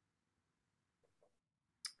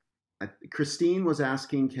 Christine was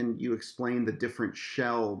asking, can you explain the different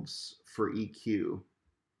shelves for EQ?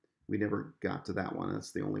 We never got to that one.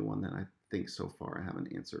 That's the only one that I think so far I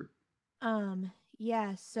haven't answered.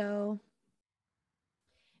 Yeah, so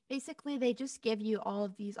basically they just give you all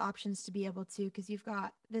of these options to be able to, because you've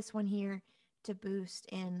got this one here to boost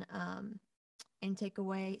and take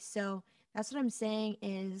away. So that's what I'm saying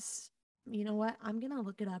is, you know what? I'm going to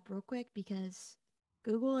look it up real quick because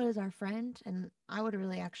Google is our friend, and I would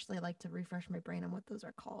really actually like to refresh my brain on what those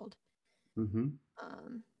are called. Mm-hmm.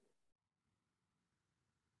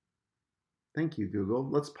 Thank you, Google.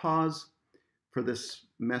 Let's pause for this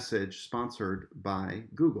message sponsored by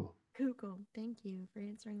Google. Google, thank you for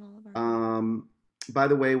answering all of our by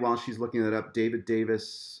the way, while she's looking that up, David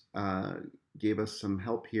Davis gave us some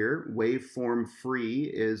help here. Waveform Free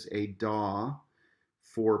is a DAW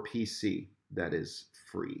for PC that is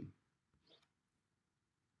free.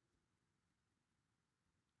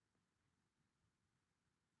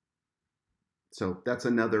 So that's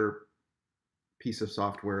another piece of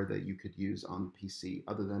software that you could use on PC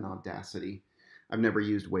other than Audacity. I've never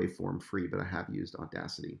used Waveform Free, but I have used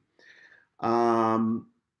Audacity.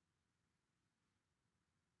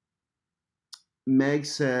 Meg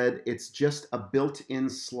said it's just a built-in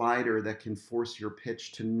slider that can force your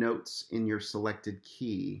pitch to notes in your selected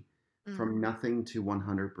key from nothing to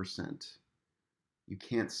 100%. You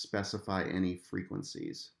can't specify any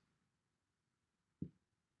frequencies.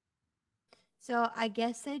 So I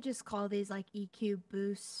guess they just call these like EQ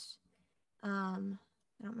boosts. I don't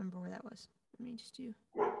remember where that was. Let me just do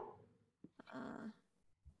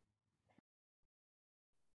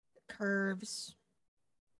curves.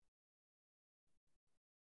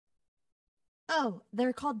 Oh,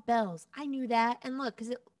 they're called bells. I knew that. And look,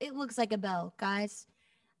 because it looks like a bell, guys.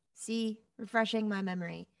 See, refreshing my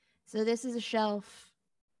memory. So this is a shelf.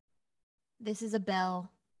 This is a bell.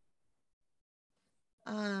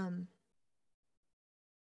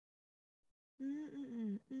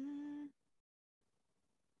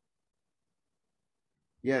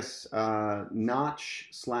 Yes,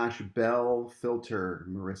 notch/bell filter,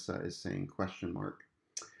 Marissa is saying, question mark.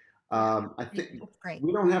 I think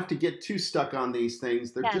we don't have to get too stuck on these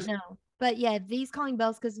things. They're just no. But yeah, these calling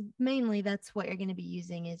bells, because mainly that's what you're going to be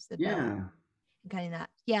using is the bell. Yeah. Cutting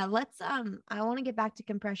that. Yeah, let's I want to get back to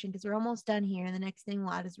compression because we're almost done here. And the next thing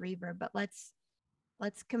we'll add is reverb, but let's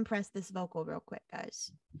compress this vocal real quick,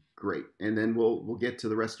 guys. Great. And then we'll get to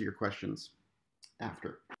the rest of your questions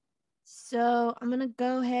after. So I'm gonna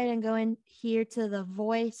go ahead and go in here to the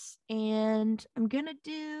voice, and I'm gonna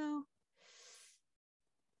do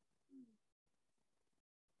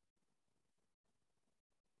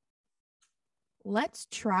let's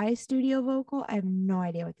try studio vocal. I have no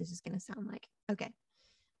idea what this is gonna sound like. Okay,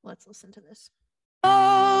 let's listen to this.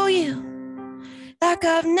 Oh, you like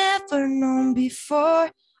I've never known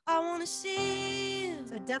before. I want to see you.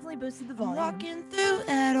 So it definitely boosted the volume. I'm walking through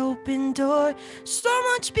that open door. So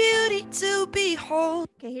much beauty to behold.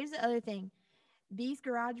 Okay, here's the other thing. These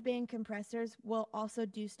GarageBand compressors will also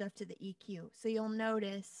do stuff to the EQ. So you'll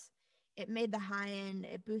notice it made the high end,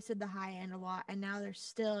 it boosted the high end a lot, and now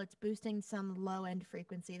it's boosting some low end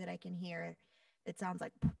frequency that I can hear. It sounds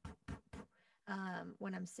like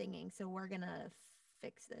when I'm singing. So we're gonna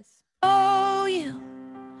fix this. Oh, you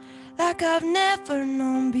like I've never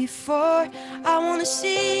known before. I want to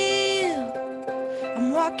see you.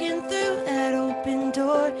 I'm walking through that open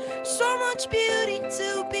door. So much beauty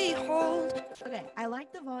to behold. Okay, I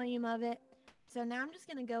like the volume of it. So now I'm just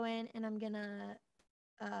gonna go in and I'm gonna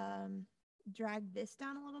drag this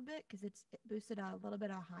down a little bit because it boosted a little bit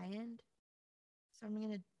of high end. So I'm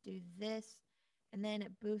gonna do this, and then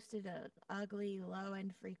it boosted an ugly low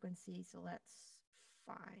end frequency. So let's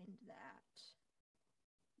find that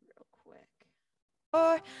real quick.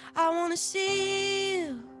 Or I want to see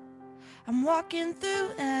you. I'm walking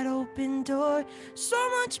through that open door. So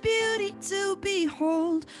much beauty to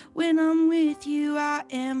behold. When I'm with you, I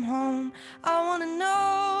am home. I want to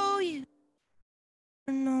know you.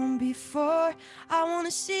 Known before. I want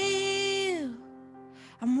to see you.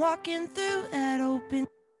 I'm walking through that open.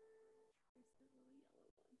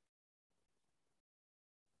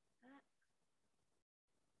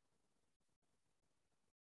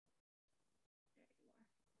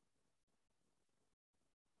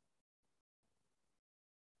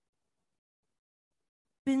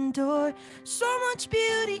 Door. So much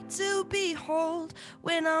beauty to behold.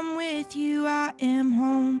 When I'm with you, I am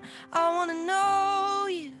home. I want to know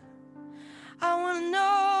you. I want to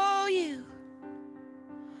know you.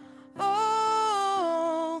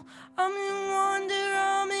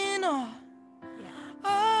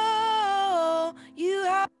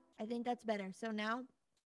 that's better. So now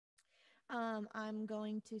I'm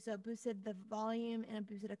going to, so it boosted the volume and it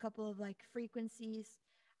boosted a couple of like frequencies.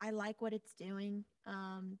 I like what it's doing,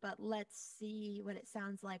 but let's see what it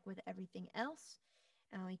sounds like with everything else,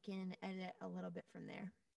 and we can edit a little bit from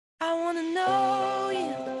there. I want to know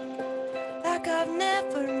you like I've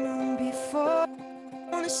never known before. I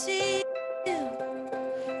want to see you.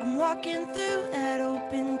 I'm walking through that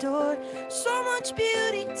open door. So much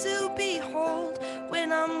beauty to behold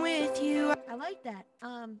when I'm with you. I like that.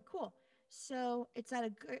 Cool. So it's at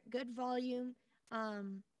a good volume.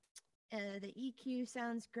 The EQ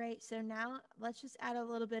sounds great. So now let's just add a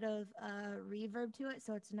little bit of reverb to it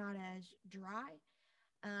so it's not as dry.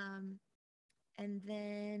 And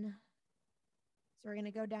then, so we're going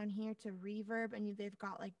to go down here to reverb, and they've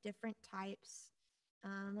got like different types.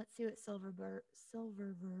 Let's see what Silververb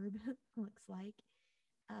looks like.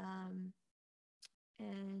 And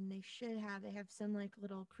they have some like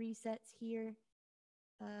little presets here.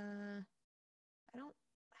 I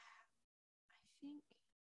think,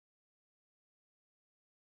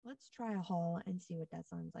 let's try a hall and see what that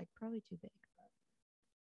sounds like. Probably too big.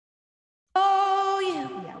 Oh, yeah,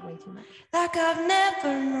 way too much. Like I've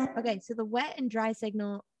never known. Okay, so the wet and dry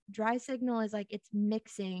signal. Dry signal is like it's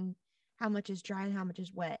mixing how much is dry and how much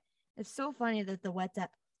is wet. It's so funny that the wet's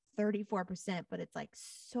at 34%, but it's like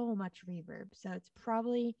so much reverb. So it's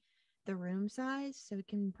probably the room size. So we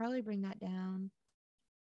can probably bring that down.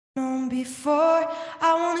 Before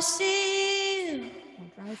I want to see you.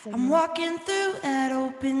 I'm walking through that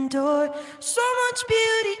open door. So much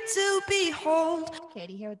beauty to behold. Okay,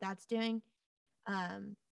 do you hear what that's doing?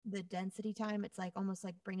 The density time, it's like almost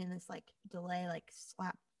like bringing this like delay, like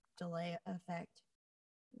slap delay effect.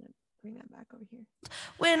 I'm gonna bring that back over here.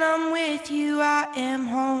 When I'm with you, I am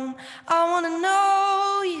home. I want to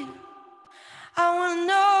know you. I want to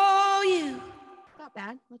know you. Not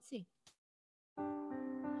bad. Let's see.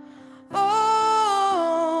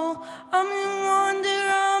 Oh, I'm in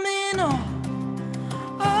wonder, I'm in awe.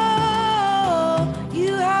 Oh,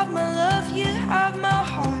 you have my love, you have my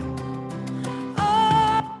heart.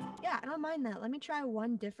 Oh. Yeah, I don't mind that. Let me try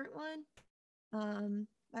one different one.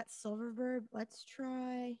 That's Silververb. Let's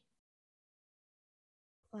try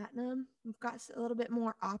Platinum. We've got a little bit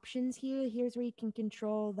more options here. Here's where you can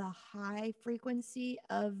control the high frequency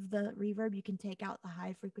of the reverb. You can take out the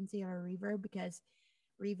high frequency of a reverb because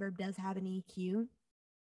reverb does have an EQ.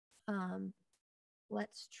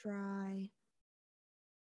 Let's try,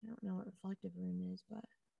 I don't know what reflective room is, but.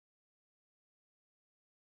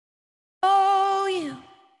 Oh, you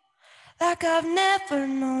like I've never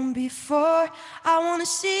known before. I want to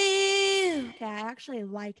see you. Okay, I actually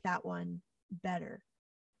like that one better.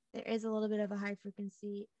 There is a little bit of a high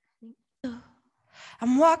frequency, I think.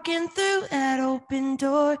 I'm walking through that open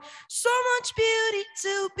door. So much beauty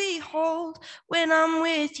to behold. When I'm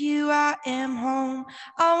with you, I am home.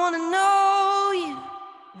 I want to know you.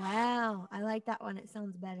 Wow, I like that one. It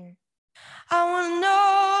sounds better. I want to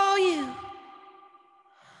know you.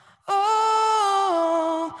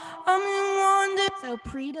 Oh, I'm in wonder. So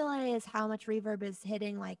pre-delay is how much reverb is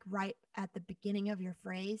hitting like right at the beginning of your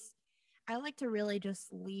phrase. I like to really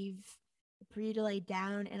just leave the pre-delay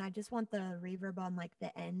down, and I just want the reverb on like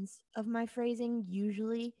the ends of my phrasing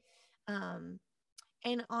usually. And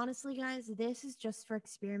honestly, guys, this is just for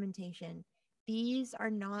experimentation. These are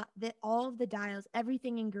not that all of the dials,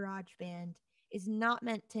 everything in GarageBand is not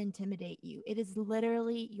meant to intimidate you. It is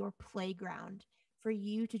literally your playground for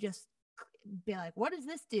you to just be like, what does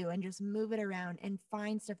this do? And just move it around and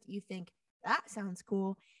find stuff that you think that sounds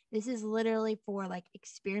cool. This is literally for like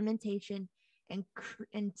experimentation and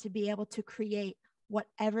to be able to create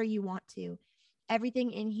whatever you want to.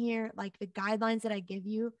 Everything in here, like the guidelines that I give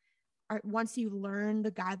you, are once you learn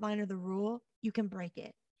the guideline or the rule, you can break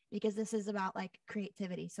it, because this is about like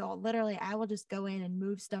creativity. So literally I will just go in and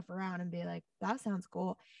move stuff around and be like, that sounds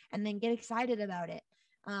cool, and then get excited about it.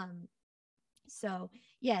 So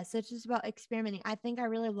yeah, so it's just about experimenting. I think I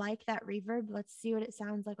really like that reverb. Let's see what it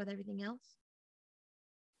sounds like with everything else.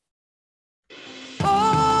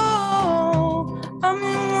 Oh, I'm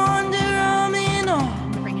in wonder, I'm in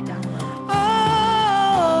awe. Bring it down a little.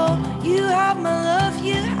 Oh, you have my love,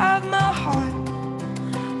 you have my heart.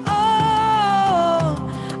 Oh,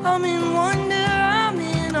 I'm in wonder, I'm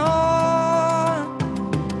in awe.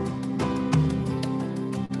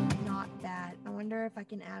 Not bad. I wonder if I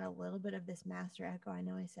can add a little bit of this master echo. I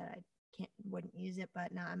know I said I wouldn't use it,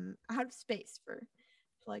 but now I'm out of space for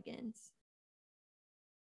plugins.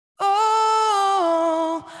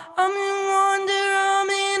 Oh, I'm in wonder, I'm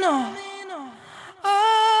in awe.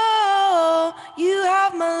 Oh, you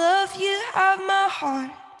have my love, you have my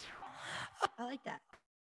heart. I like that.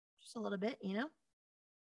 just a little bit, you know.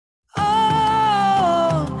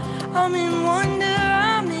 Oh, I'm in wonder,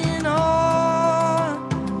 I'm in awe.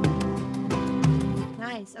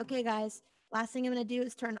 Nice. Okay, guys. Last thing I'm going to do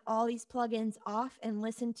is turn all these plugins off and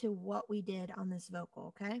listen to what we did on this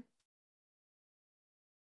vocal, okay?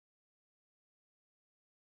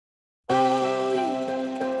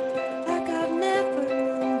 Like I've never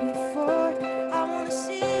known before. I wanna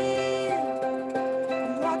see you.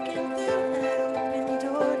 I'm walking through that open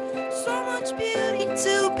door. So much beauty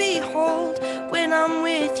to behold. When I'm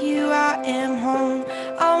with you, I am home.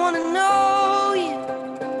 I wanna know you.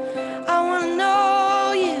 I wanna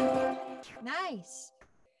know you. Nice.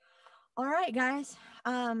 All right, guys.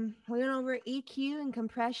 We went over EQ and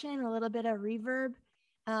compression, a little bit of reverb.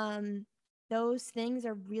 Those things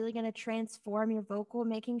are really going to transform your vocal,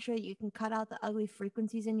 making sure that you can cut out the ugly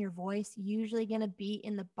frequencies in your voice. Usually going to be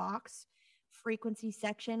in the box frequency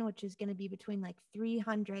section, which is going to be between like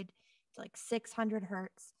 300 to like 600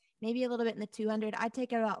 hertz, maybe a little bit in the 200. I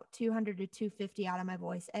take about 200 to 250 out of my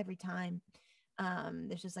voice every time.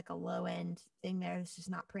 There's just like a low end thing there. It's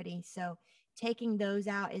just not pretty. So taking those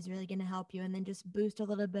out is really going to help you. And then just boost a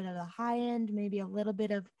little bit of the high end, maybe a little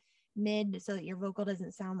bit of mid so that your vocal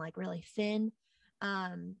doesn't sound like really thin.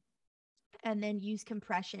 And then use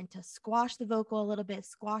compression to squash the vocal a little bit,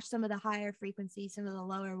 squash some of the higher frequencies, some of the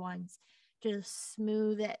lower ones, just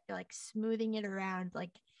smooth it, like smoothing it around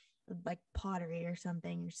like pottery or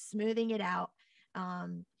something. You're smoothing it out.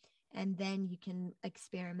 And then you can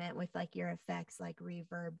experiment with like your effects like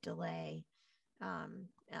reverb, delay,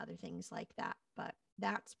 other things like that. But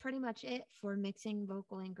that's pretty much it for mixing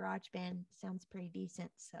vocal in GarageBand. Sounds pretty decent.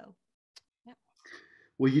 So, yeah.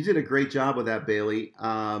 Well, you did a great job with that, Bailey.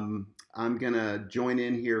 I'm gonna join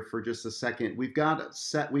in here for just a second. We've got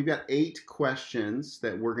 8 questions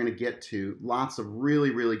that we're gonna get to. Lots of really,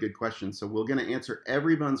 really good questions. So we're gonna answer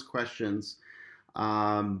everyone's questions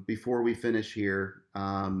before we finish here.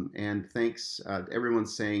 And thanks,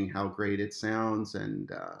 everyone's saying how great it sounds and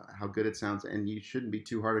how good it sounds. And you shouldn't be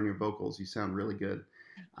too hard on your vocals. You sound really good.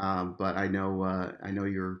 But I know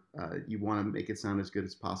you want to make it sound as good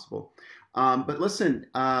as possible. But listen,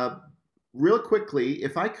 real quickly,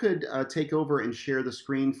 if I could take over and share the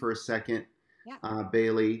screen for a second, Yeah.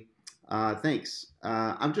 Bailey. Thanks.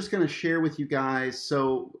 I'm just going to share with you guys.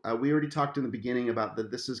 So we already talked in the beginning about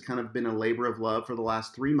that this has kind of been a labor of love for the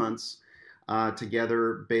last 3 months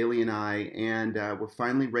together, Bailey and I, and we're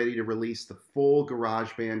finally ready to release the full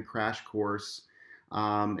GarageBand crash course.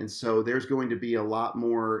 And so there's going to be a lot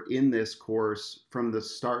more in this course from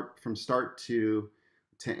start to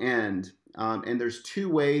end. And there's 2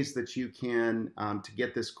 ways that you can to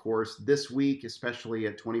get this course this week, especially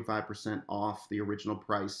at 25% off the original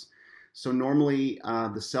price. So normally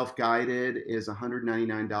the self-guided is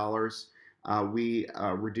 $199. We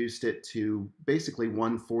reduced it to basically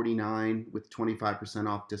 $149 with 25%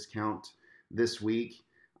 off discount this week.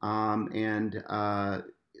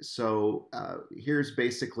 So here's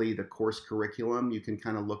basically the course curriculum. You can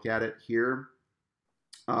kind of look at it here.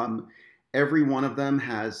 Every one of them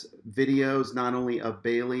has videos, not only of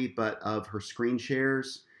Bailey, but of her screen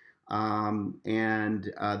shares.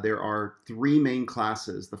 There are 3 main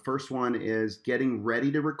classes. The first one is getting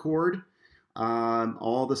ready to record,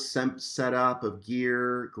 all the setup of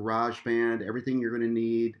gear, GarageBand, everything you're going to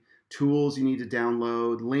need, tools you need to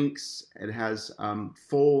download, links. It has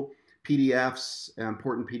full PDFs,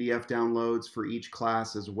 important PDF downloads for each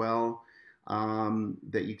class as well,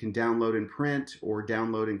 that you can download and print or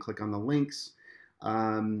download and click on the links.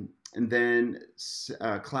 And then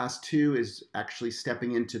class 2 is actually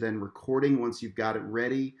stepping into then recording once you've got it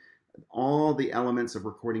ready. All the elements of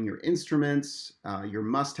recording your instruments, your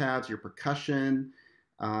must-haves, your percussion,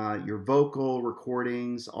 your vocal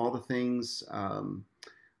recordings, all the things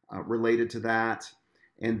related to that.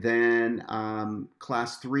 And then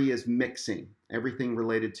class 3 is mixing, everything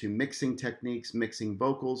related to mixing techniques, mixing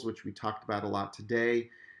vocals, which we talked about a lot today,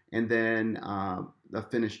 and then the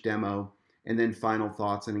finished demo. And then final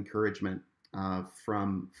thoughts and encouragement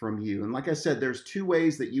from you. And like I said, there's 2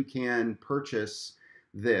 ways that you can purchase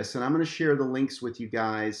this. And I'm going to share the links with you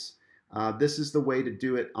guys. This is the way to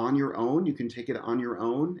do it on your own. You can take it on your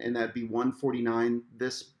own, and that'd be $149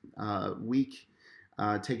 this week.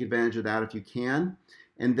 Take advantage of that if you can.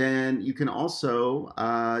 And then you can also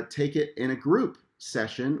take it in a group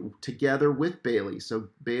session together with Bailey. So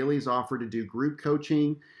Bailey's offered to do group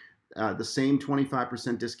coaching. The same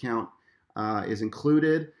 25% discount is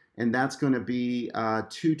included, and that's going to be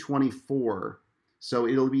 $224. So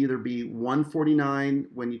it'll either be $149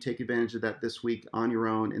 when you take advantage of that this week on your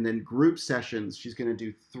own, and then group sessions. She's going to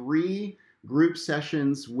do 3 group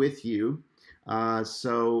sessions with you It's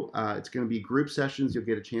going to be group sessions. You'll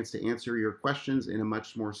get a chance to answer your questions in a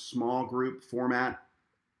much more small group format.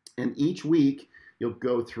 And each week,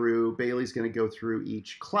 Bailey's going to go through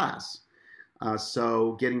each class.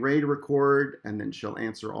 So getting ready to record, and then she'll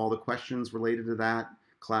answer all the questions related to that.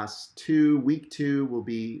 Class 2, week 2, will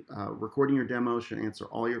be recording your demo. She'll answer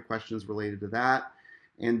all your questions related to that,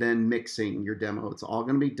 and then mixing your demo. It's all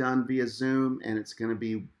going to be done via Zoom, and it's going to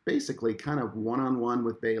be basically kind of one-on-one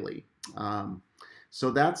with Bailey.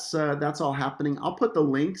 So that's all happening. I'll put the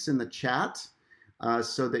links in the chat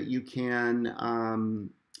so that you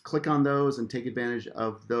can click on those and take advantage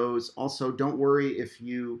of those. Also, don't worry if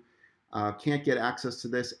you can't get access to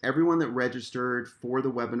this. Everyone that registered for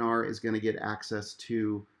the webinar is going to get access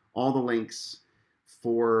to all the links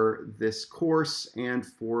for this course and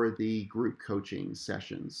for the group coaching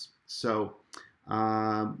sessions. So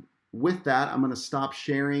with that, I'm going to stop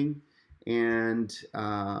sharing, and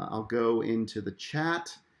I'll go into the chat.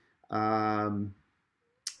 And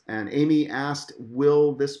Amy asked,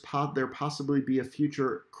 will there possibly be a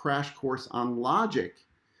future crash course on Logic?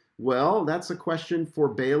 Well, that's a question for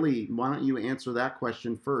Bailey. Why don't you answer that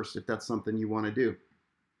question first, if that's something you want to do?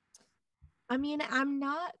 I mean, I'm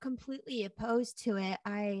not completely opposed to it.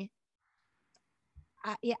 I've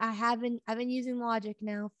been using Logic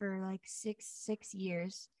now for like six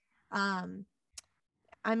years. I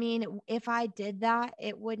mean, if I did that,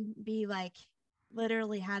 it wouldn't be like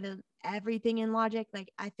literally had everything in Logic.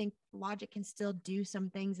 Like, I think Logic can still do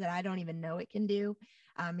some things that I don't even know it can do,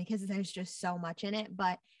 because there's just so much in it.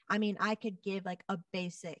 But I mean, I could give like a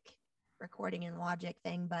basic recording in Logic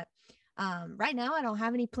thing, but right now I don't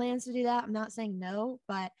have any plans to do that. I'm not saying no,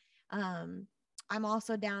 but I'm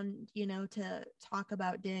also down, to talk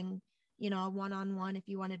about doing, a one-on-one. If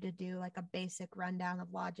you wanted to do like a basic rundown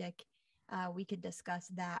of Logic, we could discuss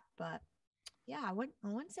that. But yeah, I wouldn't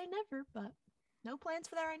say never, but no plans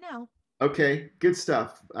for that right now. Okay, good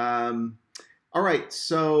stuff. All right,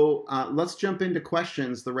 so let's jump into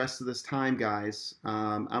questions the rest of this time, guys.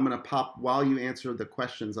 I'm going to pop, while you answer the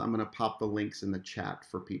questions, I'm going to pop the links in the chat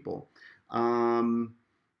for people.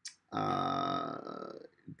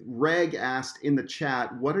 Reg asked in the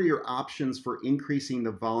chat, what are your options for increasing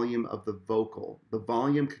the volume of the vocal? The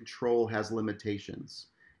volume control has limitations.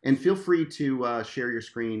 And feel free to share your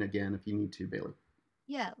screen again if you need to, Bailey.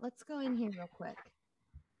 Yeah, let's go in here real quick.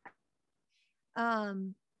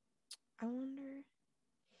 I wonder.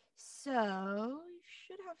 So you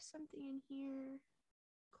should have something in here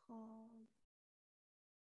called.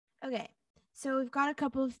 Okay, so we've got a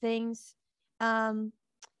couple of things.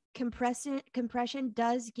 Compression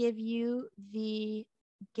does give you the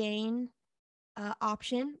gain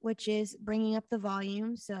option, which is bringing up the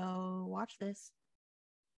volume. So watch this.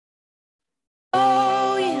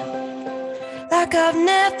 Oh, yeah, like I've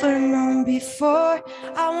never known before.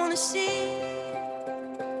 I want to see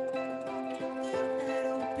that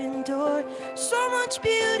open door. So much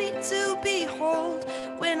beauty to behold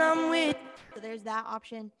when I'm with. So there's that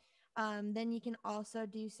option. Then you can also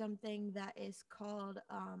do something that is called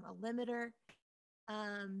a limiter.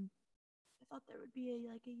 I thought there would be a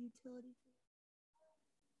utility.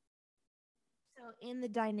 So in the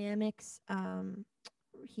dynamics,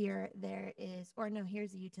 here's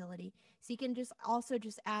the utility. So you can just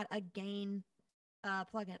add a gain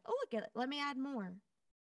plugin. Oh, look at it. Let me add more.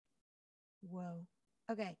 Whoa.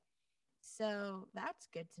 Okay. So that's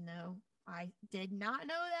good to know. I did not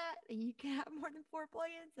know that you can have more than 4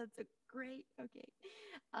 plugins. That's a great. Okay.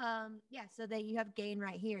 Yeah. So that you have gain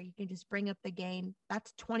right here. You can just bring up the gain.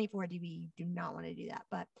 That's 24 dB. You do not want to do that,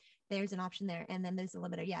 but there's an option there. And then there's a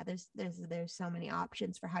limiter. Yeah. There's so many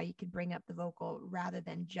options for how you can bring up the vocal rather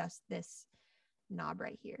than just this knob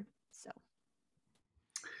right here. So.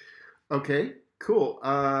 Okay, cool.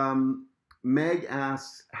 Meg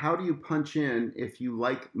asks, how do you punch in if you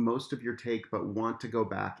like most of your take but want to go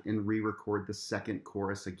back and re-record the second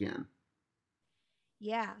chorus again?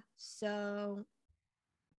 Yeah, so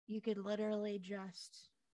you could literally just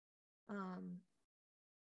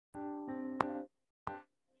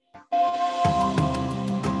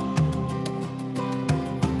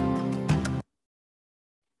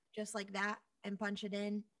just like that and punch it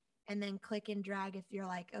in, and then click and drag. If you're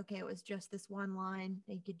like, okay, it was just this one line,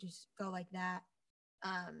 you could just go like that.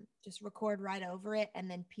 Just record right over it and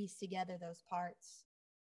then piece together those parts.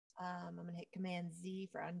 I'm gonna hit Command Z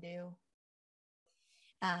for undo.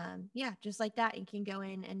 Yeah, just like that. You can go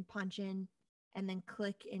in and punch in and then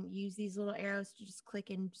click and use these little arrows to just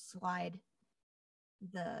click and slide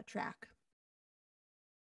the track.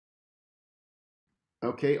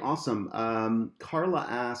 Okay, awesome. Carla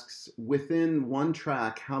asks, within one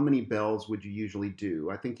track, how many bells would you usually do?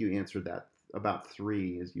 I think you answered that about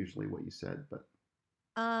 3 is usually what you said, but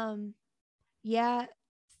Yeah,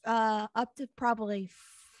 up to probably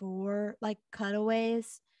 4 like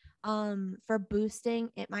cutaways. For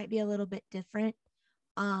boosting, it might be a little bit different.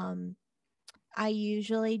 Um, I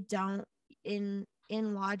usually don't in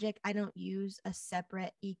Logic. I don't use a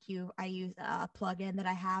separate EQ. I use a plugin that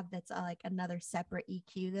I have that's like another separate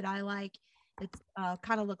EQ that I like. It's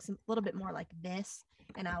kind of looks a little bit more like this,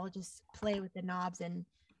 and I will just play with the knobs and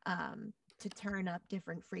to turn up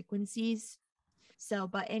different frequencies. So,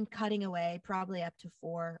 but in cutting away, probably up to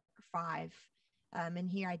 4 or 5. And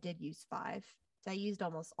here I did use 5. So I used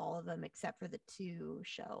almost all of them except for the 2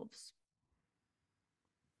 shelves.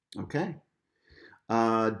 okay.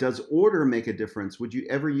 Does order make a difference? Would you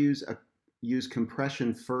ever use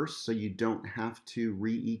compression first so you don't have to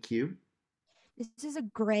re-EQ? This is a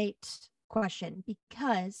great question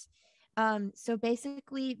because so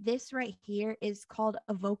basically this right here is called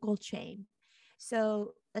a vocal chain.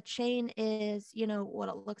 So a chain is, you know, what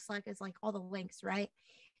it looks like is like all the links, right?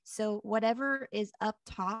 So whatever is up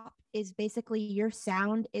top is basically your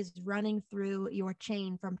sound is running through your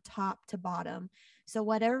chain from top to bottom. So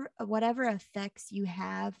whatever effects you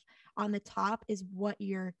have on the top is what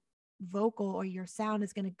your vocal or your sound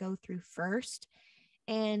is going to go through first.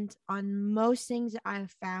 And on most things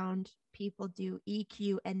I've found, people do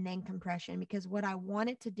EQ and then compression because what I want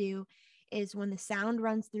it to do is when the sound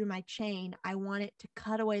runs through my chain, I want it to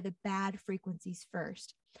cut away the bad frequencies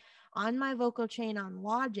first. On my vocal chain on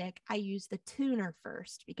Logic, I use the tuner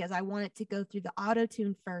first because I want it to go through the auto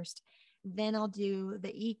tune first. Then I'll do the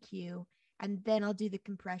EQ and then I'll do the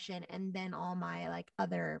compression and then all my like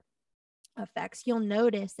other effects. You'll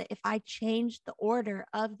notice that if I change the order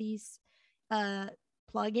of these uh,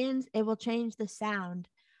 plugins, it will change the sound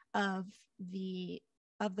of the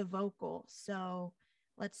vocal. So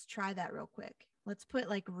let's try that real quick. Let's put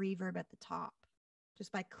like reverb at the top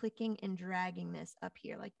just by clicking and dragging this up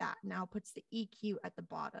here like that. Now it puts the EQ at the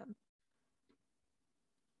bottom.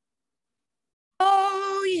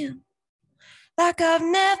 Oh, you like I've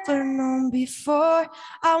never known before.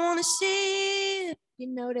 I want to see you. You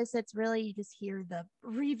notice it's really, you just hear the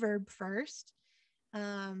reverb first.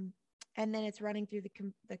 And then it's running through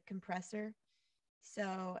the compressor.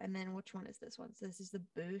 So, and then which one is this one? So this is the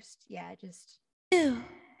boost. Yeah, just.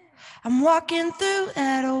 I'm walking through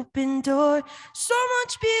that open door. So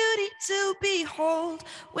much beauty to behold.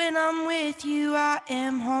 When I'm with you, I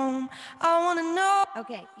am home. I want to know.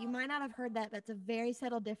 Okay, you might not have heard that. That's a very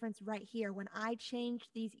subtle difference right here. When I changed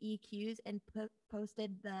these EQs and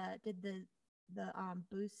did the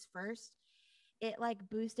boosts first, it like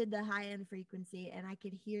boosted the high end frequency, and I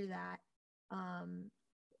could hear that.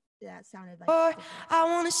 That sounded like. I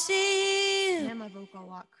want to see you. And my vocal a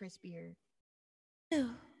lot crispier.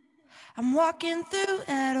 I'm walking through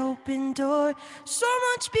that open door. So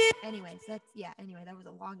much beauty. Anyways, anyway, that was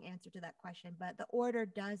a long answer to that question, but the order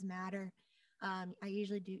does matter. I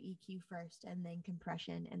usually do EQ first and then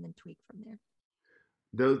compression and then tweak from there.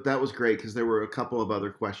 That was great because there were a couple of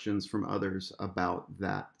other questions from others about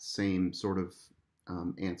that same sort of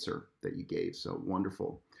answer that you gave. So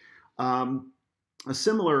wonderful. A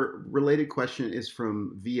similar related question is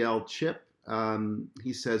from VL Chip.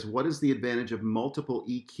 He says, what is the advantage of multiple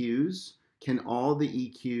EQs? Can all the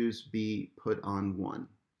EQs be put on one?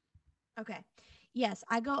 Okay. Yes,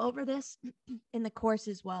 I go over this in the course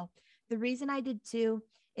as well. The reason I did 2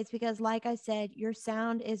 is because, like I said, your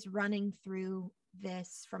sound is running through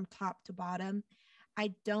this from top to bottom.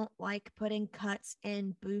 I don't like putting cuts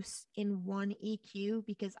and boosts in one EQ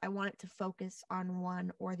because I want it to focus on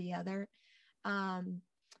one or the other.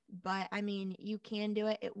 But I mean, you can do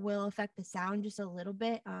it. It will affect the sound just a little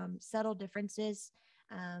bit, subtle differences.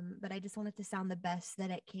 But I just want it to sound the best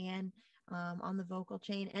that it can on the vocal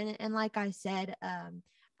chain. And like I said,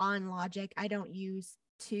 on Logic, I don't use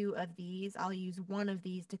 2 of these. I'll use 1 of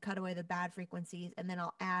these to cut away the bad frequencies, and then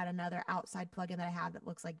I'll add another outside plugin that I have that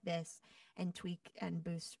looks like this and tweak and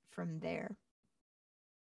boost from there.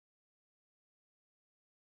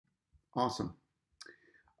 Awesome.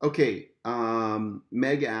 Okay,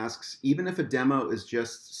 Meg asks, even if a demo is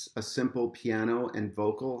just a simple piano and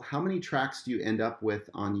vocal, how many tracks do you end up with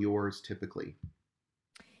on yours typically?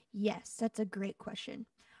 Yes, that's a great question.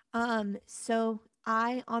 So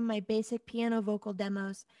on my basic piano vocal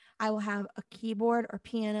demos, I will have a keyboard or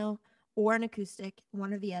piano or an acoustic,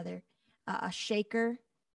 one or the other, a shaker,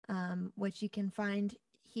 which you can find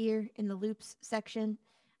here in the loops section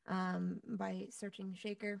by searching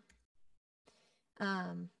shaker.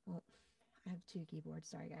 Well, I have 2 keyboards.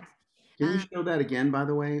 Sorry, guys. Can you show that again, by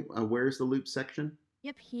the way? Where's the loop section?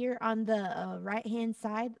 Yep, here on the right-hand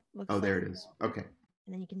side. Oh, there it is. Okay.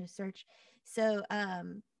 And then you can just search. So,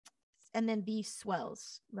 and then these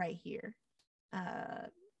swells right here.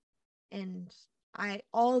 And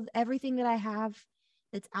everything that I have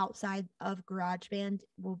that's outside of GarageBand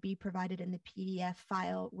will be provided in the PDF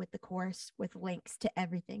file with the course with links to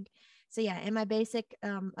everything. So yeah, in my basic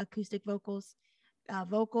acoustic vocals,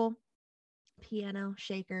 vocal, piano,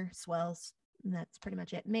 shaker, swells, and that's pretty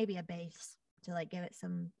much it. Maybe a bass to like give it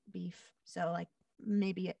some beef. So like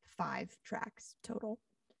maybe 5 tracks total.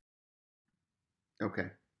 Okay.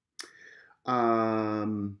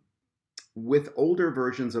 With older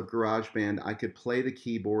versions of GarageBand, I could play the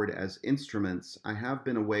keyboard as instruments. I have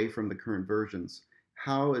been away from the current versions.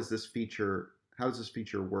 How does this feature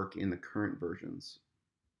work in the current versions?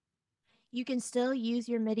 You can still use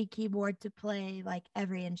your MIDI keyboard to play like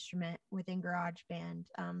every instrument within GarageBand.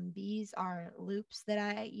 These are loops that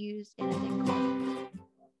I use in a thing called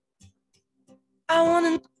I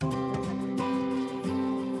wanna.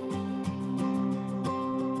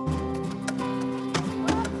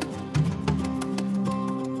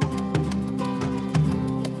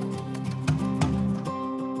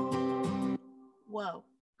 Whoa,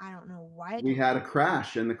 I don't know why I We did. had a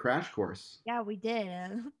crash in the crash course. Yeah, we did.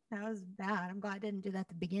 That was bad. I'm glad I didn't do that at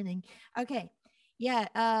the beginning. Okay. Yeah.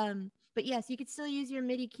 But yes, you could still use your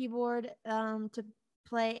MIDI keyboard to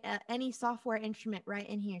play any software instrument right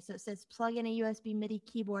in here. So it says plug in a USB MIDI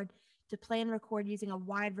keyboard to play and record using a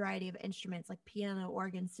wide variety of instruments like piano,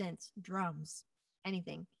 organ, synths, drums,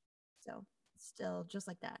 anything. So still just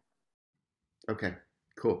like that. Okay,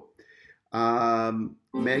 cool.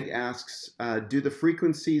 Meg asks, do the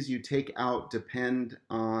frequencies you take out depend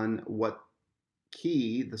on what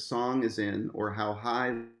key the song is in or how high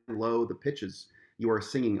and low the pitches you are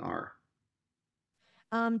singing are?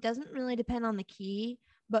 Doesn't really depend on the key,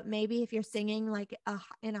 but maybe if you're singing like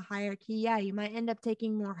in a higher key, yeah, you might end up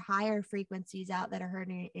taking more higher frequencies out that are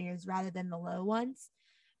hurting your ears rather than the low ones.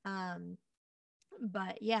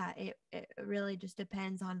 But yeah, it really just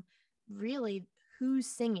depends on really who's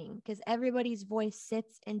singing, because everybody's voice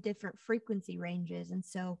sits in different frequency ranges. And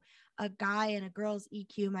so a guy and a girl's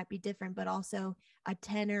EQ might be different, but also a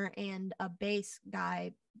tenor and a bass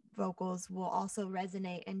guy vocals will also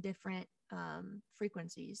resonate in different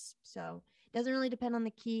frequencies. So it doesn't really depend on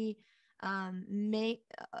the key of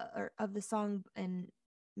the song, and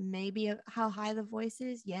maybe how high the voice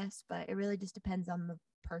is, yes, but it really just depends on the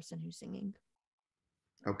person who's singing.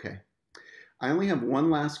 Okay. I only have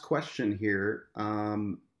one last question here,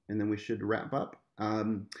 and then we should wrap up.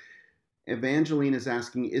 Evangeline is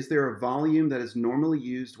asking, is there a volume that is normally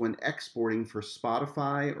used when exporting for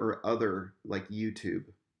Spotify or other, like YouTube?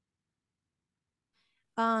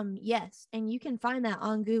 Yes, and you can find that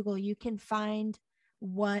on Google. You can find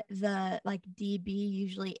what the like dB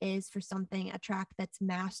usually is for something, a track that's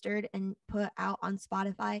mastered and put out on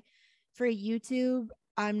Spotify. For YouTube,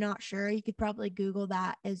 I'm not sure. You could probably Google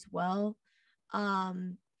that as well.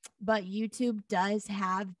 But YouTube does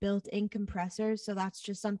have built-in compressors, so that's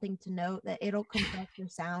just something to note, that it'll compress your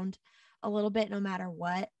sound a little bit no matter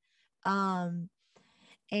what.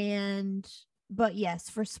 But yes,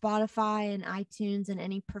 for Spotify and iTunes and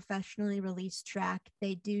any professionally released track,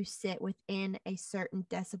 they do sit within a certain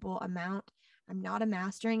decibel amount. I'm not a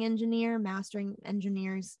mastering engineer. Mastering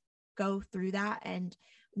engineers go through that and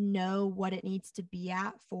know what it needs to be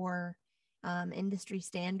at for industry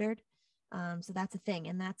standard. So that's a thing.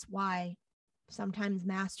 And that's why sometimes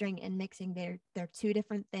mastering and mixing, they're two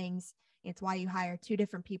different things. It's why you hire 2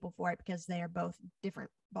 different people for it, because they are both different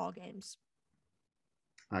ball games.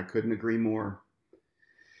 I couldn't agree more.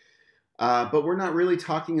 But we're not really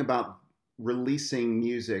talking about releasing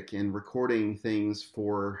music and recording things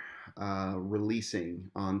for releasing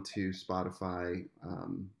onto Spotify.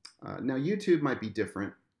 Now YouTube might be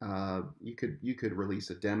different. You could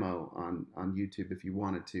release a demo on YouTube if you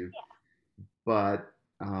wanted to, but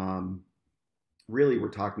really we're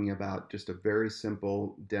talking about just a very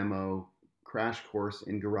simple demo crash course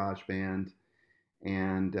in GarageBand,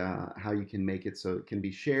 and how you can make it so it can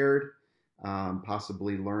be shared,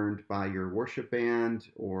 possibly learned by your worship band,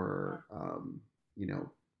 or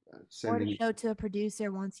Or to sending. show to a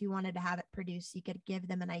producer once you wanted to have it produced. You could give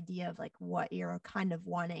them an idea of like what you're kind of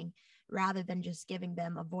wanting, rather than just giving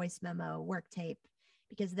them a voice memo, work tape,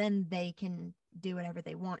 because then they can do whatever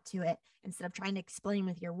they want to it. Instead of trying to explain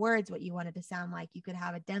with your words what you wanted to sound like, you could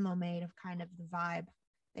have a demo made of kind of the vibe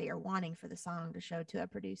that you're wanting for the song to show to a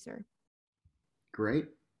producer. Great.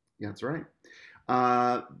 Yeah, that's right.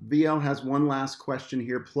 VL has one last question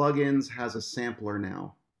here. Plugins has a sampler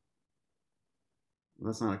now.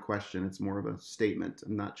 Well, that's not a question. It's more of a statement.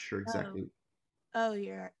 I'm not sure exactly. Oh,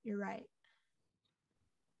 you're right.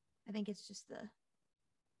 I think it's just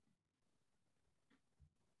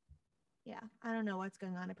Yeah, I don't know what's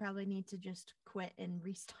going on. I probably need to just quit and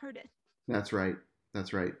restart it. That's right.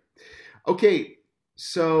 That's right. Okay.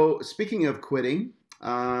 So speaking of quitting,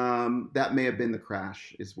 that may have been the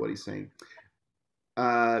crash, is what he's saying.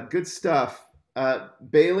 Good stuff.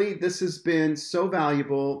 Baily, this has been so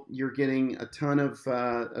valuable. You're getting a ton of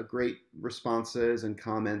great responses and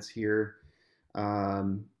comments here.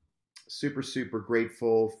 Um, super, super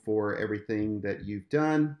grateful for everything that you've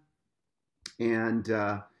done, and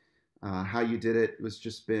how you did it was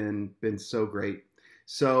just been so great.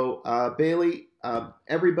 So Baily,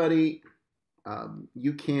 everybody,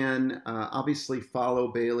 you can obviously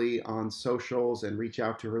follow Baily on socials and reach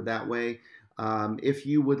out to her that way. If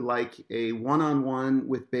you would like a one-on-one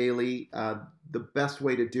with Baily, the best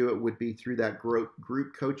way to do it would be through that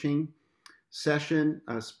group coaching session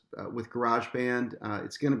with Garageband.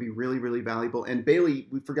 It's going to be really, really valuable. And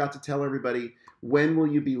Baily, we forgot to tell everybody, when will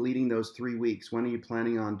you be leading those 3 weeks? When are you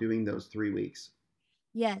planning on doing those 3 weeks?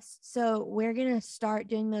 Yes. So we're going to start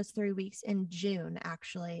doing those 3 weeks in June,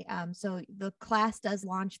 actually. So the class does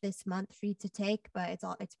launch this month for you to take, but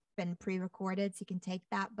it's been pre-recorded, so you can take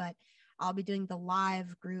that. But I'll be doing the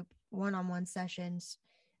live group one-on-one sessions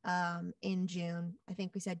in June. I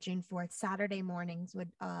think we said June 4th. Saturday mornings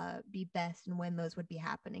would be best, and when those would be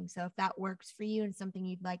happening. So if that works for you and something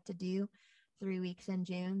you'd like to do 3 weeks in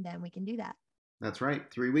June, then we can do that. That's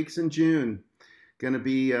right. 3 weeks in June. Going to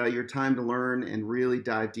be your time to learn and really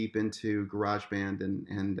dive deep into GarageBand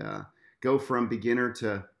and go from beginner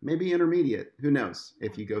to maybe intermediate. Who knows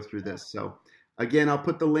if you go through this. So again, I'll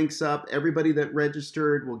put the links up. Everybody that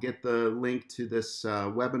registered will get the link to this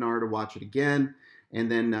webinar to watch it again.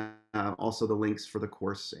 And then also the links for the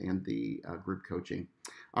course and the group coaching.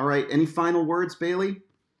 All right. Any final words, Baily?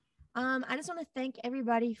 I just want to thank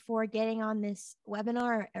everybody for getting on this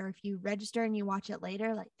webinar, or if you register and you watch it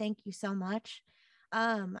later, like, thank you so much.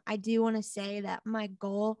 I do want to say that my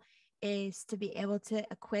goal is to be able to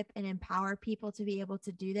equip and empower people to be able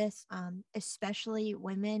to do this, especially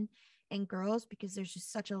women and girls, because there's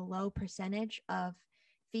just such a low percentage of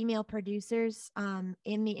female producers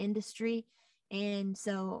in the industry. And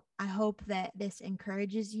so I hope that this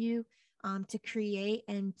encourages you to create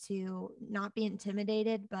and to not be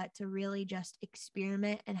intimidated, but to really just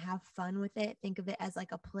experiment and have fun with it. Think of it as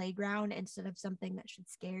like a playground instead of something that should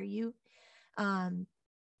scare you.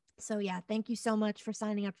 So yeah, thank you so much for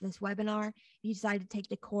signing up for this webinar. If you decided to take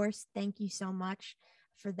the course, thank you so much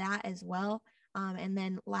for that as well. And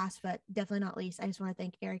then last but definitely not least, I just want to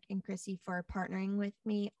thank Eric and Chrissy for partnering with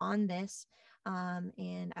me on this.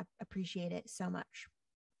 And I appreciate it so much.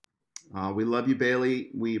 We love you, Baily.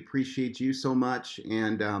 We appreciate you so much.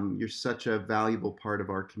 And you're such a valuable part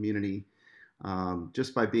of our community.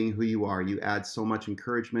 Just by being who you are, you add so much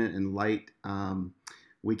encouragement and light.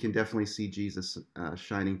 We can definitely see Jesus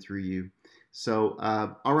shining through you. So,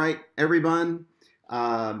 all right, everyone,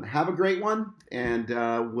 have a great one. And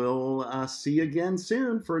we'll see you again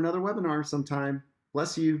soon for another webinar sometime.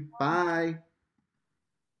 Bless you. Bye.